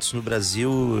eventos no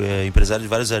Brasil, empresário de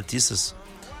vários artistas,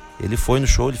 ele foi no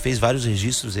show, ele fez vários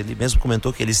registros, ele mesmo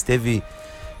comentou que ele esteve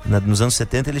nos anos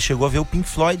 70, ele chegou a ver o Pink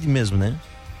Floyd mesmo, né?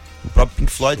 O próprio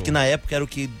Pink Floyd, que na época era o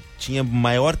que tinha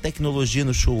maior tecnologia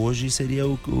no show, hoje seria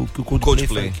o que o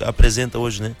Coldplay apresenta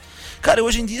hoje, né? Cara,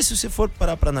 hoje em dia, se você for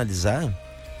parar pra analisar,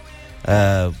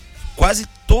 quase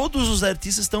todos os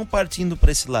artistas estão partindo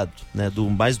para esse lado, né?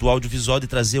 Mais do audiovisual, de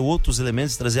trazer outros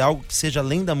elementos, trazer algo que seja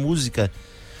além da música,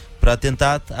 para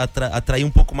tentar atrair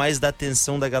um pouco mais da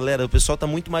atenção da galera. O pessoal tá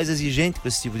muito mais exigente com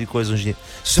esse tipo de coisa hoje em dia.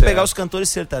 Se você pegar os cantores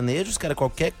sertanejos, cara,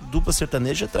 qualquer dupla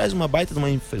sertaneja traz uma baita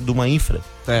de uma infra.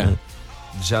 Né?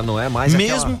 Já não é mais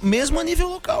mesmo a nível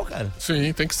local, cara.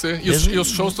 Sim, tem que ser. E os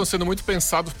shows estão sendo muito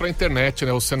pensados pra internet,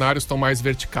 né? Os cenários estão mais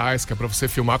verticais, que é pra você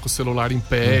filmar com o celular em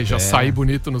pé, já sair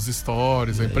bonito nos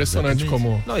stories. É impressionante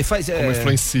como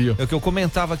influencia. É o que eu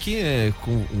comentava aqui,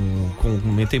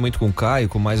 comentei muito com o Caio,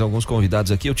 com mais alguns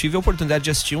convidados aqui. Eu tive a oportunidade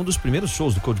de assistir um dos primeiros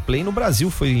shows do Coldplay no Brasil,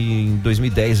 foi em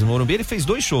 2010 no Morumbi. Ele fez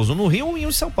 2 shows, um no Rio e um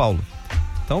em São Paulo.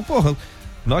 Então, porra,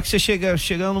 na hora que você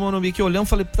chegando no Morumbi, que olhando,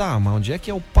 falei, tá, mas onde é que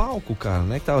é o palco, cara,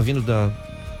 né? Que tava vindo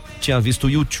tinha visto o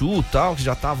U2 e tal, que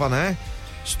já tava, né,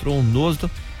 estrondoso.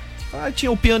 Aí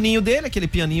tinha o pianinho dele, aquele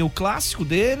pianinho clássico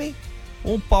dele,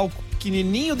 um palco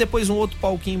pequenininho, depois um outro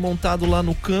palquinho montado lá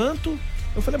no canto.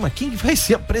 Eu falei, mas quem vai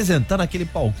se apresentar naquele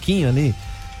palquinho ali?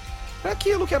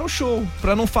 Aquilo que era o show.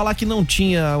 Pra não falar que não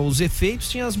tinha os efeitos,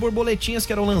 tinha as borboletinhas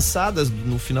que eram lançadas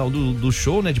no final do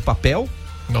show, né, de papel.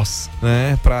 Nossa.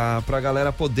 Né, pra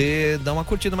galera poder dar uma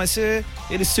curtida, mas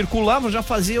eles circulavam, já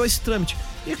faziam esse trâmite.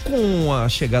 E com a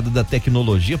chegada da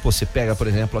tecnologia, você pega, por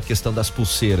exemplo, a questão das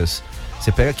pulseiras.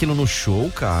 Você pega aquilo no show,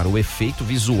 cara, o efeito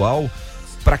visual,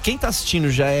 pra quem tá assistindo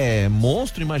já é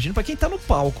monstro, imagina pra quem tá no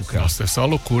palco, cara. Nossa, deve ser uma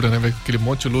loucura, né, velho? Aquele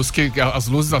monte de luz, que as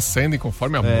luzes acendem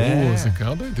conforme a música, é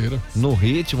uma doideira. No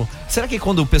ritmo. Será que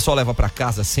quando o pessoal leva pra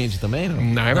casa acende também, não?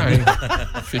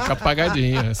 Não. Fica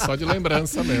apagadinha, é só de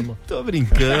lembrança mesmo. Tô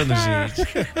brincando, gente.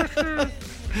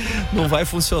 Não vai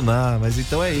funcionar, mas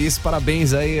então é isso.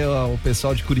 Parabéns aí ao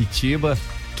pessoal de Curitiba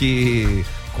que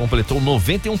completou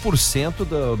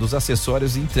 91% dos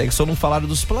acessórios entregues. Só não falaram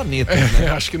dos planetas, né?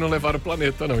 Acho que não levaram o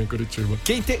planeta não em Curitiba.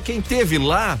 Quem teve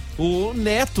lá, o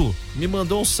Neto me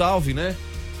mandou um salve, né?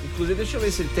 Inclusive, deixa eu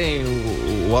ver se ele tem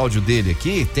o áudio dele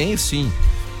aqui. Tem sim.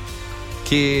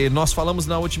 Que nós falamos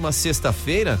na última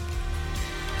sexta-feira,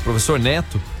 professor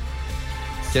Neto,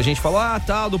 que a gente falou,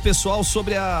 do pessoal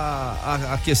sobre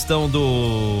a questão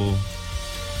do...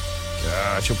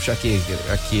 deixa eu puxar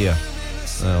aqui, ó.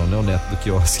 Não é o Neto do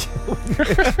quiosque.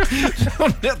 Não é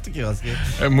o Neto do quiosque.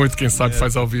 É muito quem sabe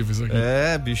faz ao vivo isso aqui.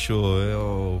 Bicho, é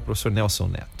o professor Nelson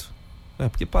Neto.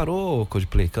 Porque parou o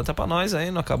Coldplay. Canta pra nós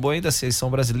aí, não acabou ainda, vocês são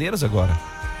brasileiros agora.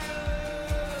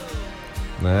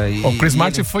 O Chris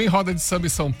Martin foi em roda de samba em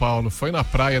São Paulo, foi na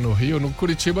praia no Rio, no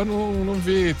Curitiba não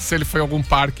vi se ele foi em algum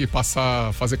parque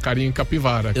fazer carinho em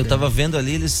capivara. Eu tava vendo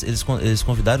ali, eles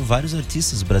convidaram vários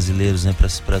artistas brasileiros, né,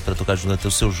 pra tocar junto. Até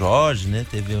o seu Jorge, né,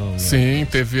 teve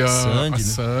teve a Sandy,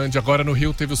 Sandy. Agora no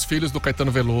Rio teve os filhos do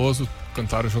Caetano Veloso,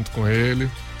 cantaram junto com ele.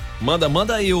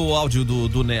 Manda aí o áudio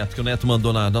do Neto, que o Neto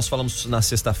mandou nós falamos na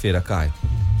sexta-feira, Caio.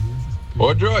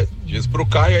 Ô Joy, diz pro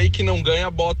Caio aí que não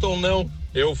ganha bottom não.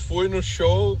 Eu fui no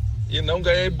show e não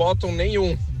ganhei bottom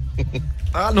nenhum.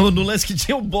 No lance que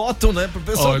tinha o bottom, né? Pro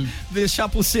pessoal deixar a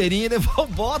pulseirinha e levar o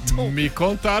bottom. Me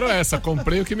contaram essa,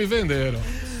 comprei o que me venderam.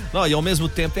 Não, e ao mesmo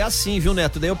tempo é assim, viu,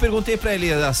 Neto? Daí eu perguntei pra ele,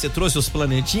 você trouxe os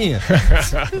planetinhas?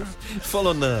 Ele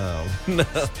falou, não.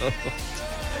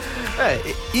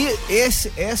 E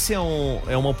essa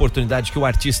é uma oportunidade que o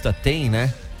artista tem,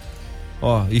 né?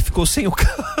 E ficou sem o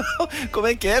carro. Como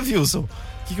é que é, Wilson?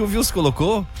 O que o Wilson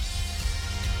colocou?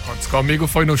 Diz que o amigo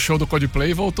foi no show do Coldplay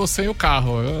e voltou sem o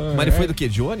carro. Mas ele foi do quê?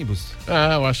 De ônibus?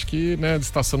 Eu acho que, né,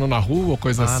 estacionou na rua ou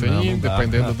coisa assim, não dá,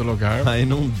 dependendo do lugar. Aí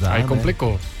não dá, Aí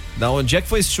complicou. Da onde é que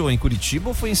foi esse show? Em Curitiba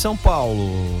ou foi em São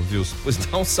Paulo, Wilson? Pois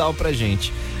dá um salve pra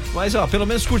gente. Mas, pelo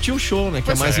menos curtiu o show, né?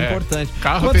 Que é mais importante.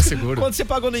 Carro tem seguro. Quanto você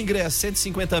pagou no ingresso?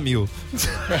 150 mil.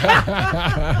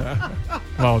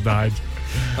 Maldade.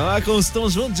 Como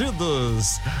estamos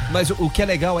vendidos. Mas o que é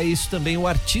legal é isso também, o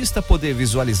artista poder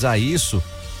visualizar isso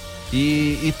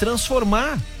e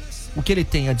transformar o que ele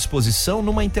tem à disposição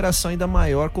numa interação ainda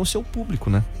maior com o seu público,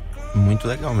 né? Muito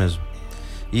legal mesmo.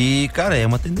 E, cara, é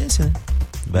uma tendência, né?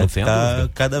 Vai ficar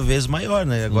cada vez maior,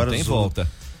 né? Agora não tem volta.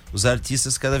 Os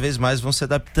artistas cada vez mais vão se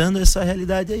adaptando a essa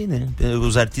realidade aí, né?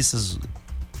 Os artistas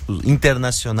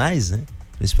internacionais, né?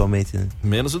 Principalmente, né?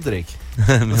 Menos o Drake.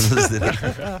 Menos o Drake.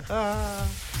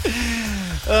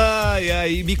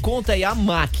 Me conta aí a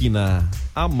máquina,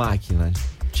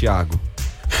 Tiago.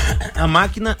 A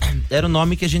Máquina era o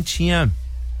nome que a gente tinha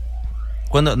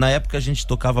na época a gente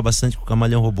tocava bastante com o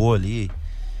Camaleão Robô ali.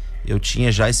 Eu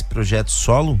tinha já esse projeto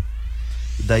solo.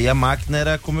 E daí a Máquina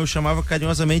era como eu chamava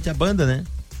carinhosamente a banda, né?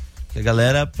 Que a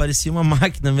galera parecia uma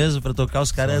máquina mesmo pra tocar.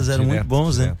 Os caras eram muito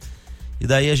bons, né? E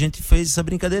daí a gente fez essa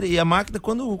brincadeira. E a Máquina,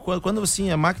 quando assim,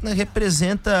 a Máquina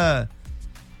representa,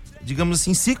 digamos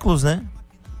assim, ciclos, né?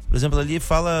 Por exemplo, ali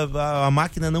fala a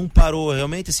máquina não parou.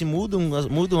 Realmente, assim,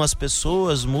 mudam as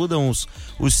pessoas, mudam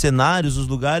os cenários, os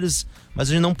lugares, mas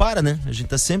a gente não para, né? A gente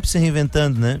tá sempre se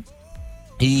reinventando, né?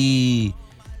 E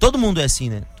todo mundo é assim,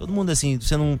 né? Todo mundo é assim.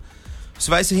 Você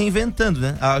vai se reinventando,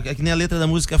 né? Que nem a letra da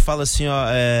música fala assim, ó,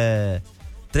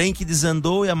 trem que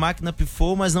desandou e a máquina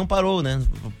pifou, mas não parou, né?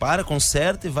 Para,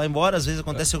 conserta e vai embora. Às vezes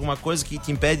acontece alguma coisa que te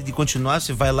impede de continuar,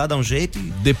 você vai lá, dá um jeito e...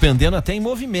 Dependendo até em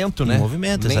movimento, né? Em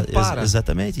movimento,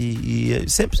 exatamente. E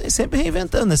sempre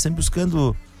reinventando, né? Sempre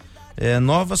buscando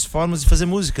novas formas de fazer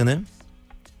música, né?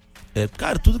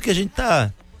 Cara, tudo que a gente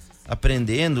tá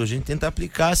aprendendo, a gente tenta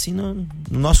aplicar assim no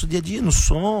nosso dia a dia, no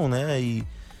som, né? E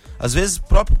às vezes o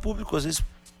próprio público, às vezes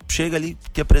chega ali,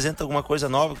 te apresenta alguma coisa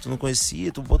nova que tu não conhecia,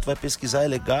 tu vai pesquisar, é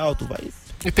legal, tu vai...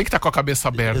 E tem que estar com a cabeça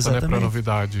aberta, né, pra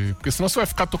novidade. Porque senão você vai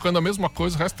ficar tocando a mesma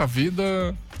coisa o resto da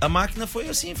vida. A Máquina foi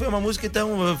assim, foi uma música,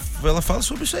 então, ela fala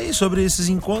sobre isso aí, sobre esses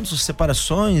encontros,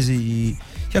 separações e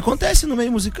que acontece no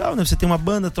meio musical, né? Você tem uma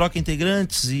banda, troca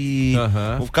integrantes e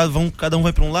cada um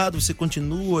vai pra um lado, você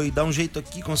continua e dá um jeito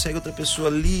aqui, consegue outra pessoa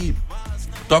ali,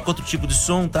 toca outro tipo de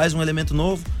som, traz um elemento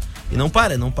novo e não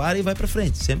para e vai pra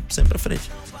frente, sempre pra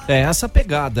frente. Essa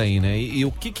pegada aí, né? E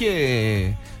o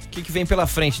que vem pela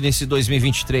frente nesse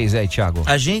 2023 aí, Tiago?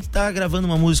 A gente tá gravando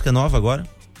uma música nova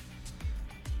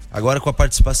agora com a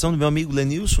participação do meu amigo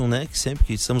Lenilson, né?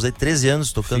 Que estamos aí 13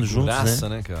 anos tocando juntos,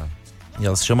 né, cara? E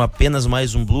ela se chama Apenas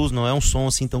Mais um Blues, não é um som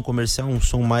assim tão comercial, um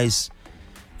som mais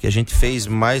que a gente fez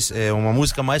mais, uma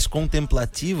música mais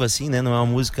contemplativa, assim, né? Não é uma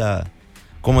música,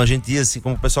 como a gente diz, assim,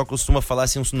 como o pessoal costuma falar,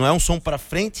 assim, não é um som pra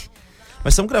frente,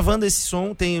 mas estamos gravando esse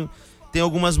som, tem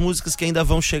algumas músicas que ainda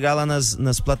vão chegar lá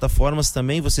nas plataformas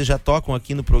também. Vocês já tocam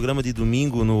aqui no programa de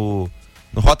domingo no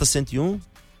Rota 101,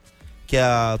 que é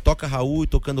a Toca Raul e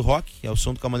Tocando Rock, que é o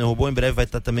som do Camaleão Robô. Em breve vai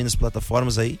estar também nas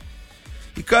plataformas aí.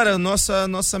 E, cara,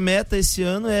 nossa meta esse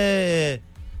ano é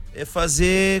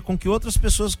fazer com que outras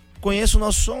pessoas conheçam o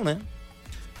nosso som, né?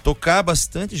 Tocar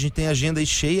bastante, a gente tem agenda aí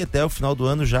cheia até o final do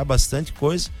ano já, bastante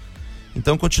coisa.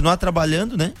 Então, continuar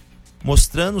trabalhando, né?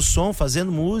 Mostrando o som,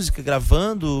 fazendo música,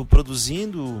 gravando,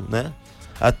 produzindo, né?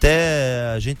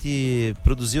 Até a gente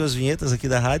produziu as vinhetas aqui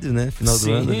da rádio, né? Final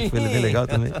do ano, foi bem legal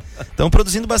também. Então,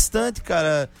 produzindo bastante,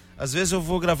 cara. Às vezes eu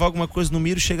vou gravar alguma coisa no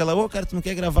Miro, chega lá, cara, tu não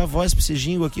quer gravar voz pra esse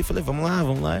jingle aqui? Eu falei, vamos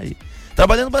lá. E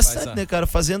trabalhando bastante, né, cara?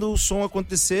 Fazendo o som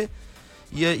acontecer.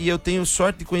 E eu tenho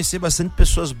sorte de conhecer bastante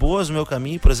pessoas boas no meu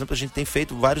caminho. Por exemplo, a gente tem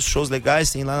feito vários shows legais.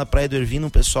 Tem lá na Praia do Ervino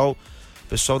um pessoal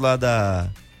lá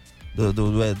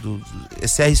do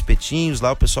SR Espetinhos,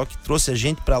 lá o pessoal que trouxe a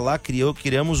gente pra lá,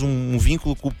 criamos um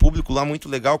vínculo com o público lá muito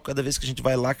legal. Cada vez que a gente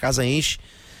vai lá, a casa enche,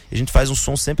 a gente faz um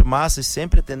som sempre massa e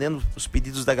sempre atendendo os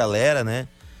pedidos da galera, né?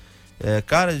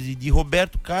 Cara, de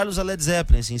Roberto Carlos a Led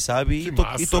Zeppelin, assim, sabe?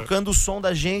 E tocando o som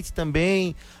da gente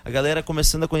também, a galera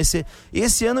começando a conhecer.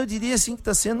 Esse ano eu diria assim que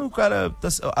tá sendo, cara,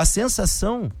 a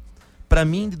sensação pra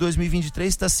mim de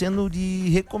 2023 tá sendo de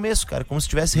recomeço, cara, como se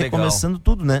estivesse recomeçando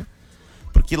tudo, né?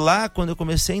 Porque lá, quando eu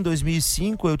comecei em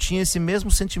 2005, eu tinha esse mesmo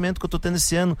sentimento que eu tô tendo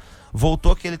esse ano.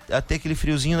 Voltou a ter aquele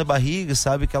friozinho na barriga,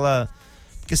 sabe?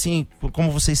 Porque assim, como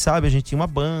vocês sabem, a gente tinha uma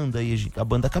banda e a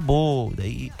banda acabou.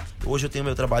 Daí, hoje eu tenho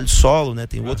meu trabalho solo, né?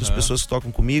 Tem outras pessoas que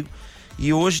tocam comigo.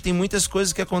 E hoje tem muitas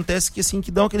coisas que acontecem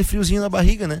que dão aquele friozinho na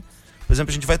barriga, né? Por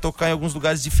exemplo, a gente vai tocar em alguns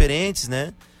lugares diferentes,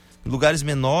 né? Lugares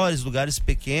menores, lugares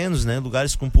pequenos, né?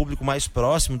 Lugares com público mais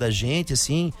próximo da gente,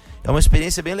 assim. É uma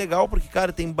experiência bem legal, porque,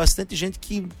 cara, tem bastante gente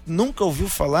que nunca ouviu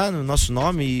falar no nosso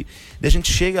nome. E daí a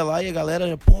gente chega lá e a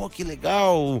galera, pô, que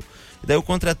legal. E daí o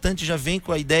contratante já vem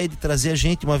com a ideia de trazer a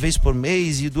gente uma vez por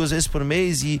mês e 2 vezes por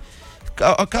mês. E,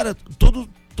 cara, tudo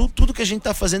que a gente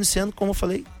tá fazendo esse ano, como eu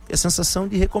falei, é a sensação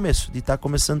de recomeço, de estar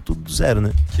começando tudo do zero,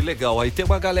 né? Que legal. Aí tem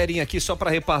uma galerinha aqui só pra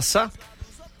repassar.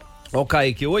 Ó o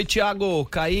Kaique. Oi, Tiago.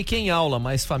 Kaique em aula,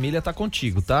 mas família tá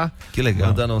contigo, tá? Que legal.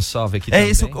 Mandando um salve aqui também.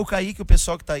 Esse o Kaique, o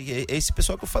pessoal que tá aí. É esse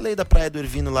pessoal que eu falei da Praia do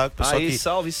Ervino lá. O pessoal aí, que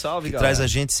salve, que galera. Traz a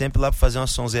gente sempre lá pra fazer uma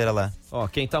sonzeira lá. Ó,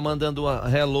 quem tá mandando uma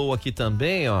hello aqui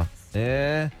também, ó,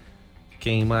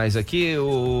 Quem mais aqui?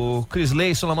 O Chris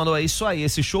Leison mandou isso aí.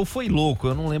 Esse show foi louco.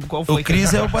 Eu não lembro qual foi. O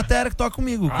Chris é o batera que toca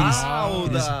comigo. O Chris.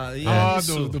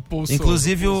 Do Pulso.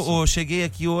 Inclusive, eu cheguei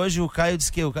aqui hoje, o Caio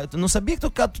disse que... Tu não sabia que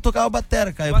tu tocava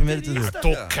batera, Caio, primeiro de tudo.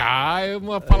 Tocar é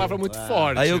uma palavra muito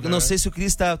forte. Aí eu não sei se o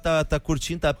Chris tá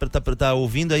curtindo, tá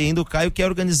ouvindo aí ainda. O Caio quer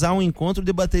organizar um encontro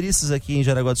de bateristas aqui em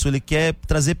Jaraguá do Sul. Ele quer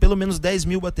trazer pelo menos 10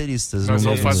 mil bateristas. Nós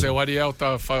vamos fazer. O Ariel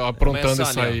tá aprontando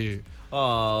isso aí.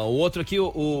 O outro aqui,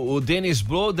 o Dennis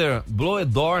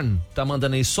Bloedorn, tá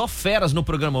mandando aí só feras no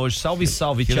programa hoje. Salve,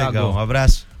 Thiago. Legal, um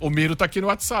abraço. O Miro tá aqui no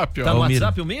WhatsApp, ó. Tá no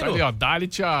WhatsApp o Miro? Tá ali, ó. Dali,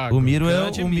 Thiago. O Miro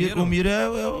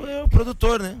é o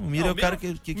produtor, né? O Miro é o cara que...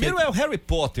 O Miro é o Harry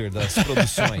Potter das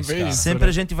produções, cara. Sempre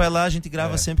a gente vai lá, a gente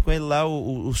grava sempre com ele lá,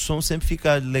 o som sempre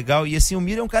fica legal. E assim, o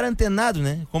Miro é um cara antenado,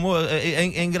 né? Como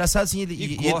é engraçado assim,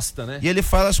 ele gosta, né? E ele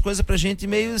fala as coisas pra gente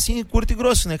meio assim, curto e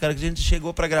grosso, né, cara? Que a gente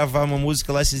chegou pra gravar uma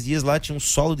música lá esses dias, lá tinha um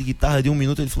solo de guitarra de 1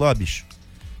 minuto, ele falou, bicho,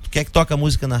 tu quer que toque a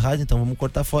música na rádio? Então vamos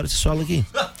cortar fora esse solo aqui.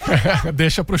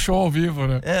 Deixa pro show ao vivo,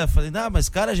 né? Eu falei, mas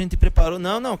cara, a gente preparou.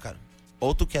 Não, cara.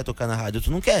 Ou tu quer tocar na rádio ou tu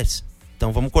não queres.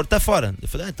 Então vamos cortar fora. Eu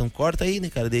falei, então corta aí, né,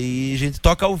 cara? Daí a gente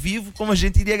toca ao vivo como a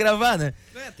gente iria gravar, né?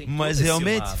 Mas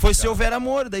realmente, foi Se Houver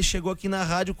Amor. Daí chegou aqui na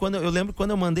rádio, eu lembro quando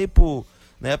eu mandei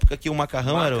na época que o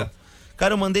Macarrão era...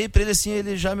 Cara, eu mandei pra ele assim,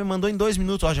 ele já me mandou em 2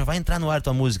 minutos, já vai entrar no ar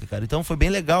tua música, cara. Então foi bem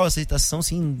legal a aceitação,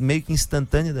 assim, meio que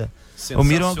instantânea. O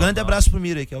Miro, um grande abraço pro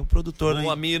Miro aí, que é o produtor.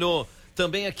 Boa, Miro.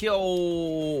 Também aqui, ó,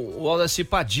 o Wallace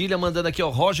Padilha mandando aqui, ó,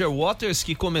 Roger Waters,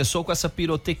 que começou com essa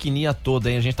pirotecnia toda,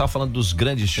 hein? A gente tava falando dos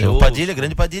grandes shows. O Padilha,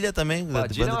 grande Padilha também,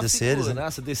 Padilha da banda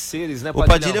Desceres. Né? O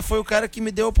Padilha foi o cara que me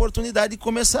deu a oportunidade de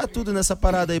começar tudo nessa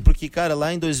parada aí, porque, cara,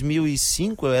 lá em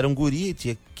 2005 eu era um guri,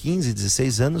 tinha 15,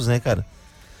 16 anos, né, cara?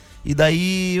 E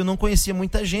daí eu não conhecia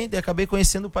muita gente, acabei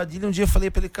conhecendo o Padilha. Um dia eu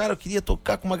falei pra ele, cara, eu queria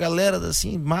tocar com uma galera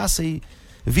assim, massa, e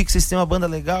eu vi que vocês têm uma banda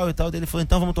legal e tal. Daí ele falou,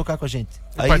 então vamos tocar com a gente.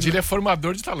 O Padilha é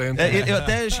formador de talento. Eu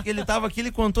até acho que ele tava aqui,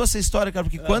 ele contou essa história, cara,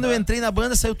 porque quando eu entrei na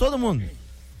banda saiu todo mundo.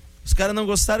 Os caras não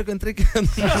gostaram que eu entrei, que eu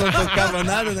não tocava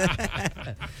nada, né?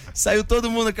 Saiu todo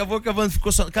mundo, acabou acabando,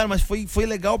 ficou só. Cara, mas foi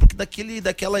legal, porque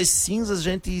daquelas cinzas a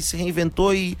gente se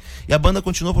reinventou e a banda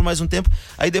continuou por mais um tempo.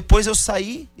 Aí depois eu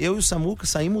e o Samuca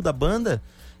saímos da banda.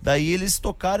 Daí eles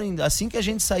tocaram, assim que a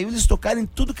gente saiu, eles tocaram em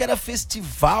tudo que era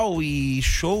festival e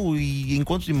show e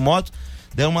encontro de moto.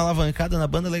 Deu uma alavancada na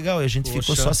banda legal e a gente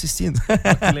ficou só assistindo.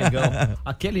 Que legal.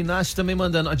 A Kelly Nath também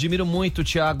mandando, admiro muito o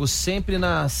Thiago, sempre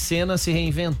na cena se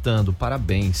reinventando,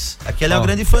 parabéns. A Kelly é uma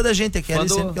grande fã da gente, a Kelly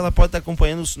sempre que ela pode estar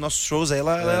acompanhando os nossos shows aí,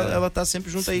 ela tá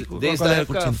sempre junto aí com a galera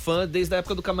curtindo. Desde a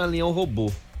época do Camaleão Robô.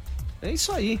 É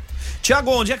isso aí. Tiago,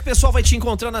 onde é que o pessoal vai te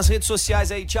encontrar nas redes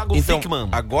sociais aí, Tiago Wickmann?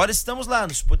 Agora estamos lá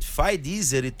no Spotify,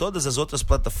 Deezer e todas as outras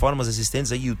plataformas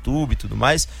existentes aí, YouTube e tudo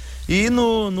mais. E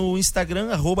no Instagram,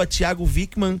 @Tiago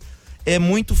Wickmann. É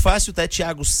muito fácil, tá? É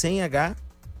Tiago sem H.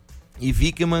 E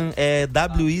Wickmann é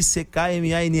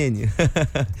Wickmann.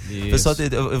 Pessoal,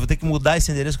 eu vou ter que mudar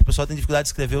esse endereço, porque o pessoal tem dificuldade de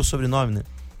escrever o sobrenome, né?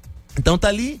 Então tá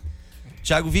ali.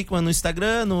 Tiago Wickmann no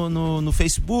Instagram, no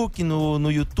Facebook,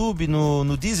 no YouTube,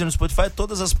 no Deezer, no Spotify,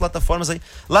 todas as plataformas aí.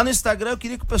 Lá no Instagram eu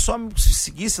queria que o pessoal me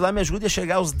seguisse lá, me ajude a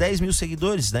chegar aos 10 mil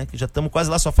seguidores, né? Que já estamos quase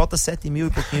lá, só falta 7 mil e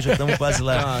pouquinho, já estamos quase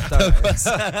lá.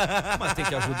 Mas tem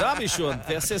que ajudar, bicho.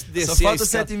 Só falta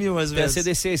 7 mil, mais ou menos. Até você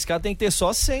descer esse cara tem que ter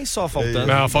só 100 só faltando.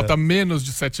 Não, falta menos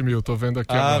de 7 mil, tô vendo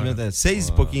aqui agora. Meu Deus, 6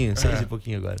 e pouquinho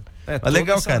agora. Mas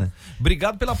legal, cara.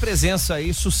 Obrigado pela presença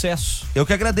aí, sucesso. Eu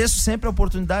que agradeço sempre a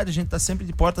oportunidade, a gente tá sempre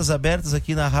de portas abertas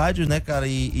aqui na rádio, né, cara,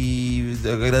 e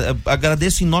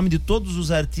agradeço em nome de todos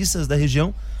os artistas da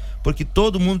região, porque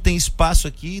todo mundo tem espaço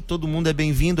aqui, todo mundo é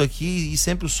bem-vindo aqui e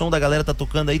sempre o som da galera tá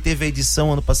tocando aí. Teve a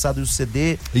edição ano passado do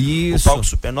CD, isso. O Palco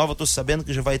Supernova, eu tô sabendo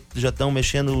que já estão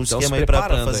mexendo o esquema aí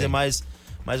pra fazer mais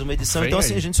uma edição. Então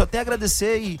assim, a gente só tem a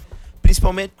agradecer e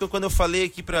principalmente porque quando eu falei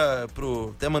aqui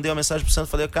até mandei uma mensagem pro Santo,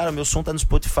 falei, cara, meu som tá no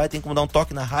Spotify, tem como dar um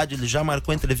toque na rádio, ele já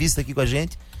marcou entrevista aqui com a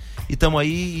gente. E tamo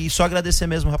aí, e só agradecer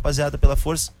mesmo, rapaziada, pela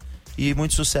força e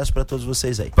muito sucesso pra todos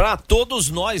vocês aí. Pra todos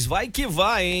nós, vai que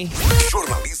vai, hein?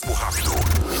 Jornalismo rápido,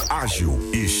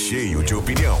 ágil e cheio de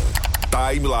opinião.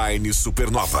 Timeline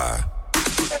Supernova.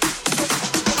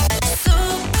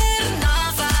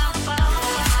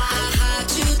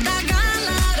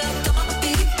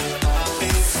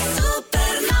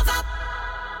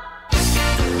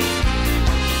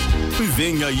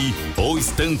 Vem aí, Os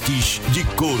Tanques de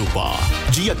Corupá.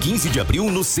 Dia 15 de abril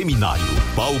no Seminário.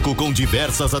 Palco com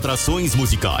diversas atrações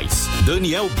musicais.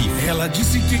 Daniel Biff. Ela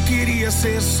disse que queria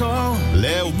ser só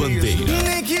Léo Bandeira.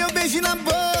 Nem que eu beije na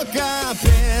boca,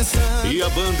 pensa. E a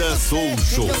banda Soul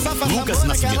Show. Lucas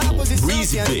Nascimento.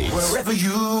 Breezy Days. Wherever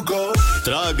you go.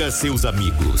 Traga seus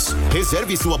amigos.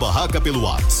 Reserve sua barraca pelo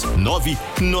WhatsApp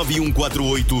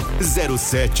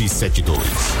 991480772.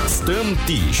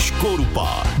 Stantish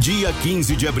Corupá, dia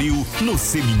 15 de abril, no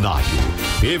Seminário.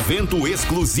 Evento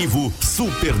exclusivo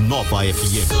Supernova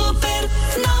FM.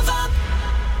 Supernova.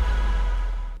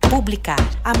 Publicar,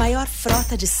 a maior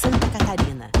frota de Santa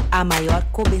Catarina, a maior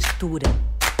cobertura.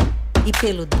 E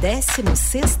pelo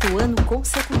 16º ano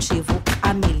consecutivo,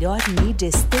 a melhor mídia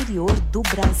exterior do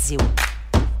Brasil.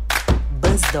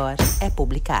 Buzzdoor é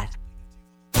Publicar.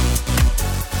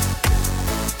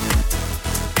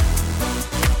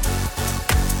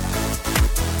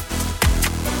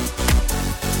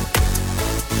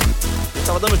 Eu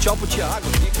tava dando tchau pro Tiago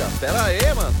aqui, cara. Pera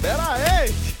aí, mano. Pera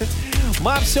aí.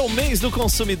 Março é o mês do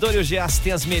consumidor e o GEAS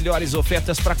tem as melhores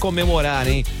ofertas pra comemorar,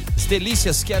 hein? As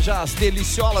delícias, que é já as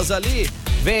deliciolas ali.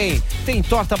 Vem, tem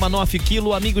torta banoffee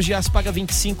quilo, amigo GEAS paga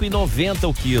R$25,90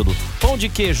 o quilo. Pão de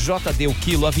queijo JD o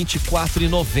quilo a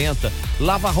R$24,90.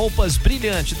 Lava roupas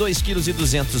brilhante 2,2 kg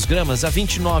a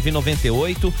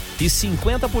R$29,98 e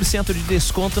 50% de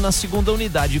desconto na segunda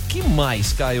unidade. O que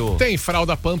mais, Caio? Tem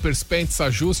fralda Pampers Pants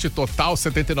ajuste total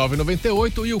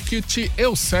R$79,98 e o kit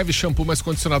Elseve shampoo mais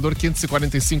condicionador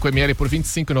 545 ml por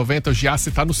R$25,90. O GEAS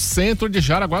tá no centro de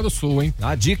Jaraguá do Sul, hein?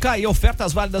 A dica aí,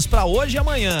 ofertas válidas pra hoje e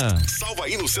amanhã. Salva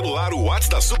aí no celular o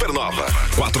WhatsApp da Supernova.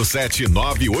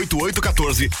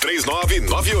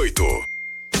 47988143998.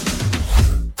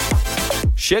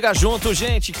 Chega junto,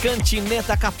 gente,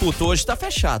 Cantineta Caputo. Hoje tá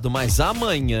fechado, mas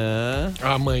amanhã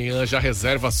já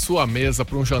reserva a sua mesa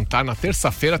para um jantar na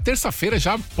terça-feira. Terça-feira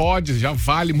já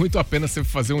vale muito a pena você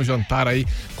fazer um jantar aí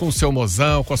com o seu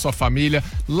mozão, com a sua família,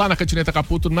 lá na Cantineta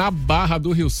Caputo, na Barra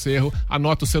do Rio Cerro.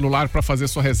 Anota o celular para fazer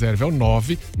sua reserva, é o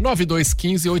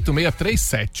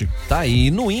 99215-8637. Tá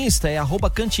aí, no Insta é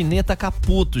 @Cantineta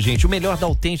Caputo, gente, o melhor da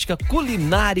autêntica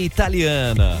culinária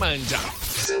italiana. Manja.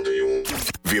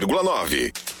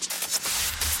 101,9.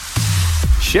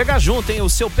 Chega junto, hein? O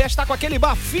seu pé está com aquele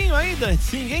bafinho ainda.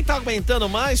 Ninguém tá aguentando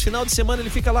mais. Final de semana ele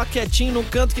fica lá quietinho no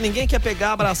canto que ninguém quer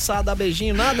pegar, abraçar, dar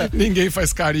beijinho, nada. Ninguém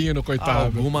faz carinho no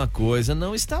coitado. Alguma coisa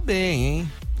não está bem,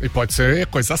 hein? E pode ser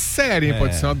coisa séria, hein?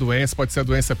 Pode ser uma doença, pode ser a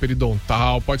doença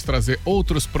periodontal, pode trazer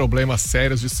outros problemas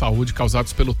sérios de saúde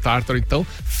causados pelo tártaro, então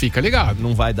fica ligado.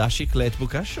 Não vai dar chiclete pro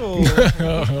cachorro.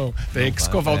 Não, tem que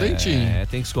escovar o dentinho.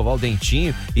 Tem que escovar o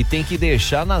dentinho e tem que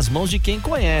deixar nas mãos de quem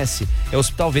conhece. É o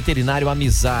Hospital Veterinário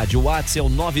Amizade, o WhatsApp é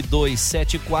o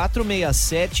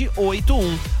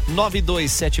 92746781.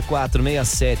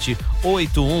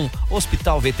 92746781,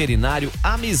 Hospital Veterinário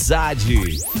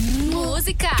Amizade.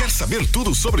 Música. Quer saber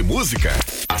tudo sobre música?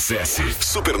 Acesse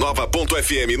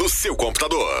supernova.fm no seu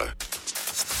computador.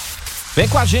 Vem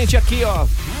com a gente aqui, ó.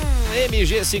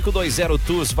 MG520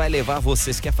 Tours vai levar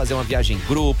vocês. Quer fazer uma viagem em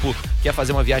grupo? Quer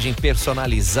fazer uma viagem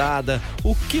personalizada?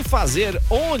 O que fazer?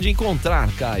 Onde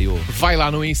encontrar, Caio? Vai lá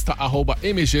no Insta,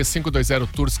 @MG520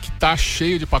 Tours, que tá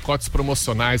cheio de pacotes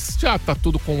promocionais. Já tá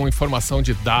tudo com informação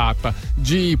de data,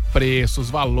 de preços,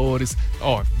 valores.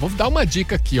 Ó, vou dar uma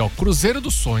dica aqui, ó. Cruzeiro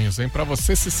dos sonhos, hein? Pra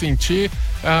você se sentir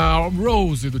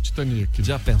Rose do Titanic.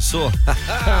 Já pensou?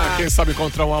 Quem sabe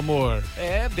encontrar um amor.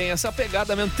 É, bem essa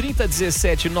pegada mesmo.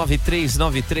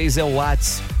 3017-9393 é o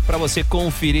WhatsApp pra você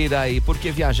conferir aí,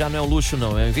 porque viajar não é um luxo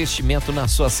não, é um investimento na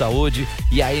sua saúde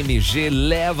e a MG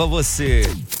leva você.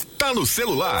 Tá no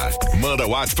celular? Manda o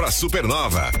WhatsApp pra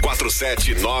Supernova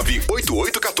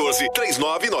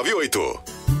 47988143998.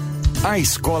 A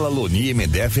Escola Loni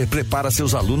Mendefer prepara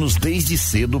seus alunos desde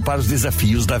cedo para os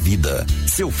desafios da vida.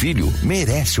 Seu filho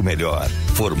merece o melhor.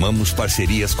 Formamos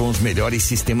parcerias com os melhores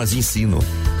sistemas de ensino.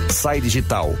 SAI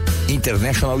Digital,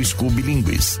 International School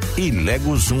Bilingues e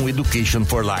Lego Zoom Education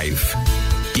for Life.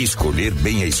 Escolher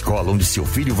bem a escola onde seu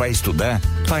filho vai estudar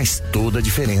faz toda a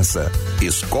diferença.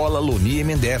 Escola Loni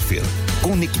Mendefer,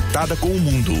 conectada com o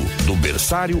mundo, do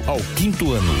berçário ao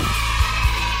 5º ano.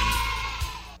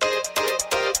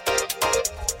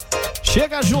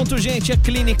 Chega junto, gente, a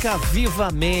Clínica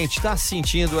Vivamente. Tá se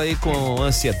sentindo aí com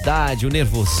ansiedade, o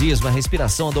nervosismo, a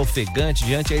respiração anda ofegante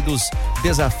diante aí dos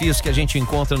desafios que a gente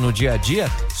encontra no dia a dia?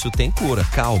 Isso tem cura,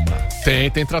 calma.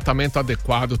 Tem tratamento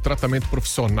adequado, tratamento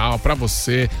profissional pra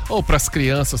você ou pras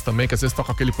crianças também, que às vezes estão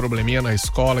com aquele probleminha na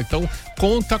escola. Então,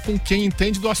 conta com quem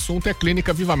entende do assunto. É a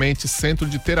Clínica Vivamente, Centro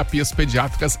de Terapias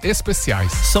Pediátricas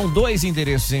Especiais. São 2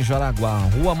 endereços em Jaraguá.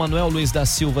 Rua Manuel Luiz da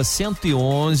Silva,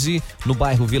 111, no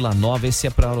bairro Vila Nova. Esse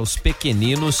é para os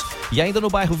pequeninos. E ainda no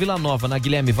bairro Vila Nova, na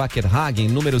Guilherme Wackerhagen,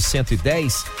 número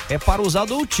 110, é para os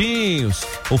adultinhos.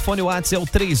 O fone WhatsApp é o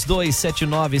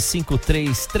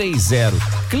 32795330.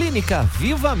 Clínica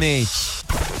Vivamente.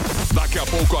 Da Daqui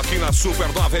a pouco aqui na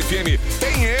Supernova FM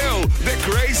tem eu, The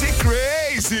Crazy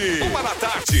Crazy.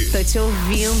 1h. Tô te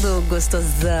ouvindo,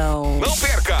 gostosão. Não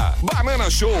perca! Banana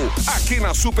Show aqui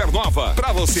na Supernova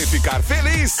pra você ficar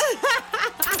feliz,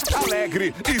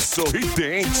 alegre e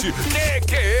sorridente.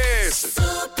 Que é esse?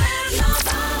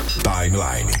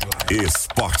 Timeline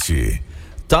Esporte.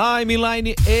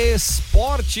 Timeline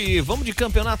Esporte. Vamos de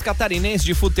campeonato catarinense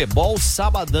de futebol.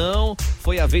 Sabadão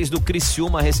foi a vez do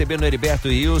Criciúma recebendo o Heriberto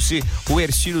Ilse. O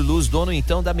Hercílio Luz, dono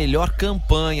então da melhor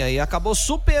campanha, e acabou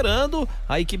superando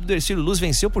a equipe do Hercílio Luz,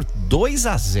 venceu por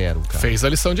 2-0, cara. Fez a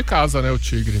lição de casa, né, o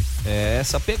Tigre? É,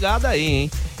 essa pegada aí,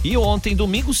 hein? E ontem,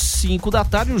 domingo,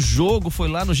 5h, o jogo foi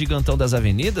lá no Gigantão das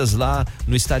Avenidas, lá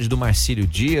no estádio do Marcílio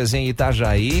Dias, em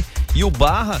Itajaí. E o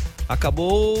Barra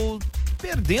acabou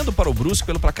perdendo para o Brusque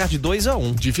pelo placar de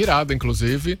 2-1. De virada,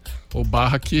 inclusive. O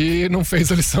Barra que não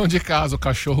fez a lição de casa. O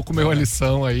cachorro comeu a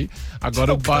lição aí.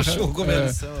 Agora o Barra. Cachorro comeu a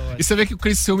lição. E você vê que o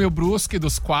Criciúma e o Brusque,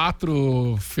 dos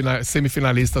 4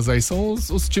 semifinalistas aí, são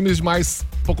os times de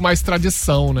um pouco mais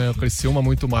tradição, né? O Criciúma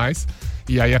muito mais.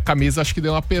 E aí a camisa acho que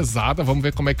deu uma pesada. Vamos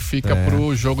ver como é que fica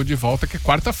pro jogo de volta, que é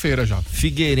quarta-feira já.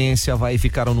 Figueirense e Avaí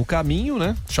ficaram no caminho,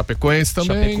 né? Chapecoense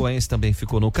também. Chapecoense também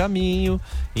ficou no caminho.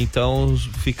 Então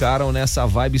ficaram nessa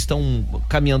vibe, estão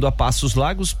caminhando a passos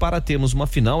largos para termos uma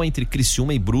final entre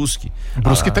Criciúma e Brusque. O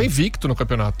Brusque tá invicto no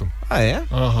campeonato. Ah, é?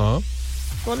 Aham.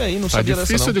 Olha aí, não tá sabia dessa,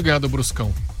 não. difícil de ganhar do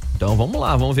Bruscão. Então vamos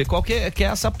lá, vamos ver qual que é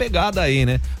essa pegada aí,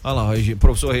 né? Olha lá, o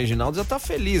professor Reginaldo já tá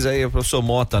feliz aí, o professor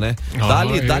Mota, né?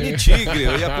 Dá-lhe Tigre,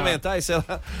 eu ia comentar isso,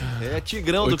 é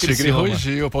Tigrão do Criciúma. O Tigre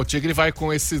rugiu, o Tigre vai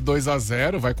com esse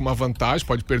 2-0, vai com uma vantagem,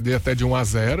 pode perder até de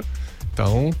 1-0,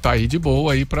 então tá aí de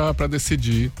boa aí pra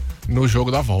decidir no jogo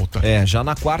da volta. É, já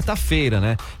na quarta-feira,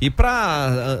 né? E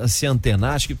pra se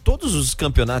antenar, acho que todos os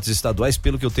campeonatos estaduais,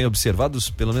 pelo que eu tenho observado,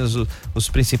 pelo menos os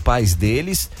principais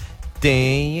deles,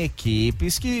 tem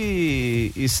equipes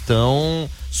que estão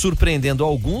surpreendendo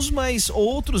alguns, mas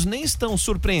outros nem estão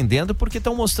surpreendendo porque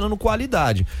estão mostrando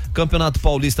qualidade. O Campeonato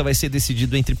Paulista vai ser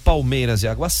decidido entre Palmeiras e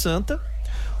Água Santa.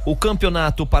 O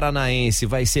Campeonato Paranaense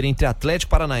vai ser entre Atlético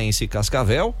Paranaense e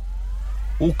Cascavel.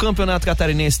 O Campeonato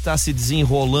Catarinense está se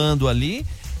desenrolando ali.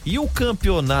 E o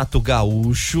Campeonato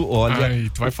Gaúcho, olha,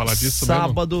 tu vai falar disso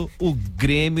sábado mesmo? O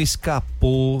Grêmio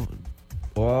escapou.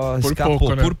 Escapou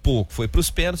pouco, né? Por pouco, foi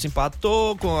pros pênaltis,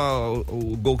 empatou com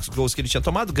o gols que ele tinha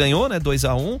tomado, ganhou, né,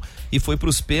 2-1 e foi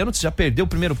pros pênaltis, já perdeu o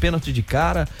primeiro pênalti de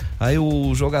cara, aí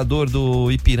o jogador do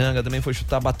Ipiranga também foi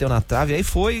chutar, bateu na trave, aí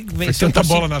venceu. Tanta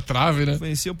bola na trave, né?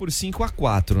 Venceu por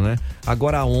 5-4, né?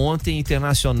 Agora ontem,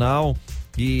 Internacional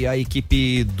e a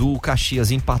equipe do Caxias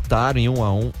empataram em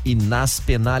 1-1 e nas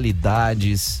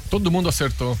penalidades todo mundo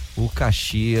acertou. O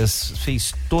Caxias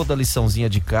fez toda a liçãozinha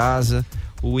de casa.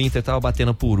 O Inter tava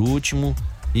batendo por último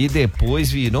e depois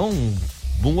virou um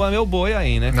bumba meu boi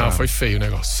aí, né, cara? Não, foi feio o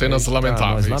negócio. Cenas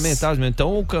lamentáveis. Lamentáveis mesmo.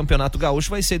 Então o Campeonato Gaúcho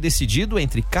vai ser decidido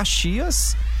entre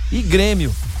Caxias e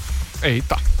Grêmio.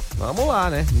 Eita. Vamos lá,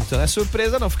 né? Então não é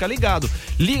surpresa não, fica ligado.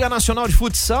 Liga Nacional de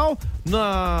Futsal,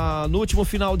 no último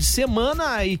final de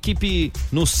semana, a equipe,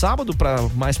 no sábado,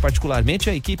 mais particularmente,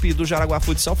 a equipe do Jaraguá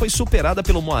Futsal foi superada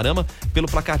pelo Moarama pelo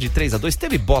placar de 3-2.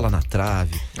 Teve bola na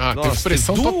trave. Nossa, teve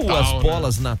pressão total, duas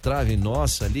bolas na trave,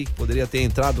 nossa, ali que poderia ter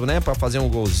entrado, né, pra fazer um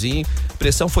golzinho.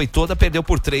 Pressão foi toda, perdeu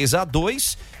por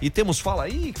 3-2. E temos, fala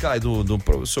aí, Caio, do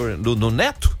professor, do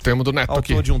Neto? Temos do Neto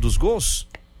aqui. Autor de um dos gols.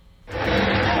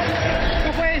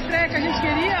 Que a gente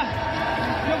queria,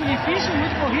 jogo difícil,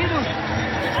 muito corrido,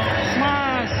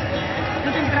 mas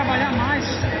não tem que trabalhar mais,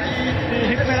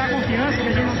 recuperar a confiança que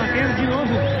a gente não está tendo. De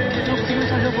novo, não conseguimos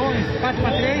fazer o gol em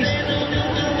 4-3,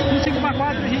 no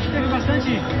 5-4 a gente teve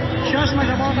bastante chance, mas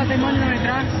a bola está teimando em não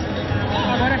entrar.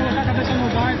 Agora é colocar a cabeça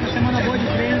no barco, semana boa de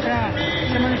treino para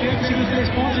semana que vem conseguir os 3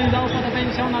 pontos e dar o pontapé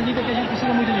inicial na liga, que a gente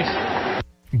precisa muito disso.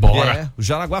 Bora. O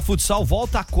Jaraguá Futsal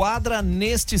volta à quadra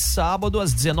neste sábado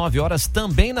às 19 horas,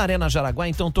 também na Arena Jaraguá.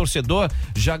 Então, torcedor,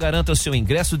 já garanta o seu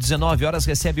ingresso. 19 horas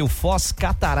recebe o Foz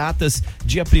Cataratas,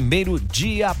 dia 1º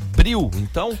de abril.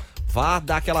 Então, vá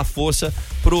dar aquela força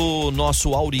pro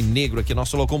nosso aurinegro aqui,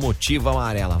 nossa locomotiva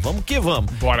amarela. Vamos que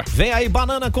vamos. Bora. Vem aí,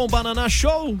 Banana com Banana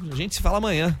Show. A gente se fala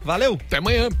amanhã. Valeu. Até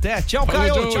amanhã. Até. Tchau, Valeu,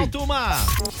 Caio. Joey. Tchau, turma.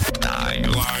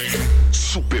 Timeline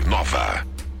Supernova.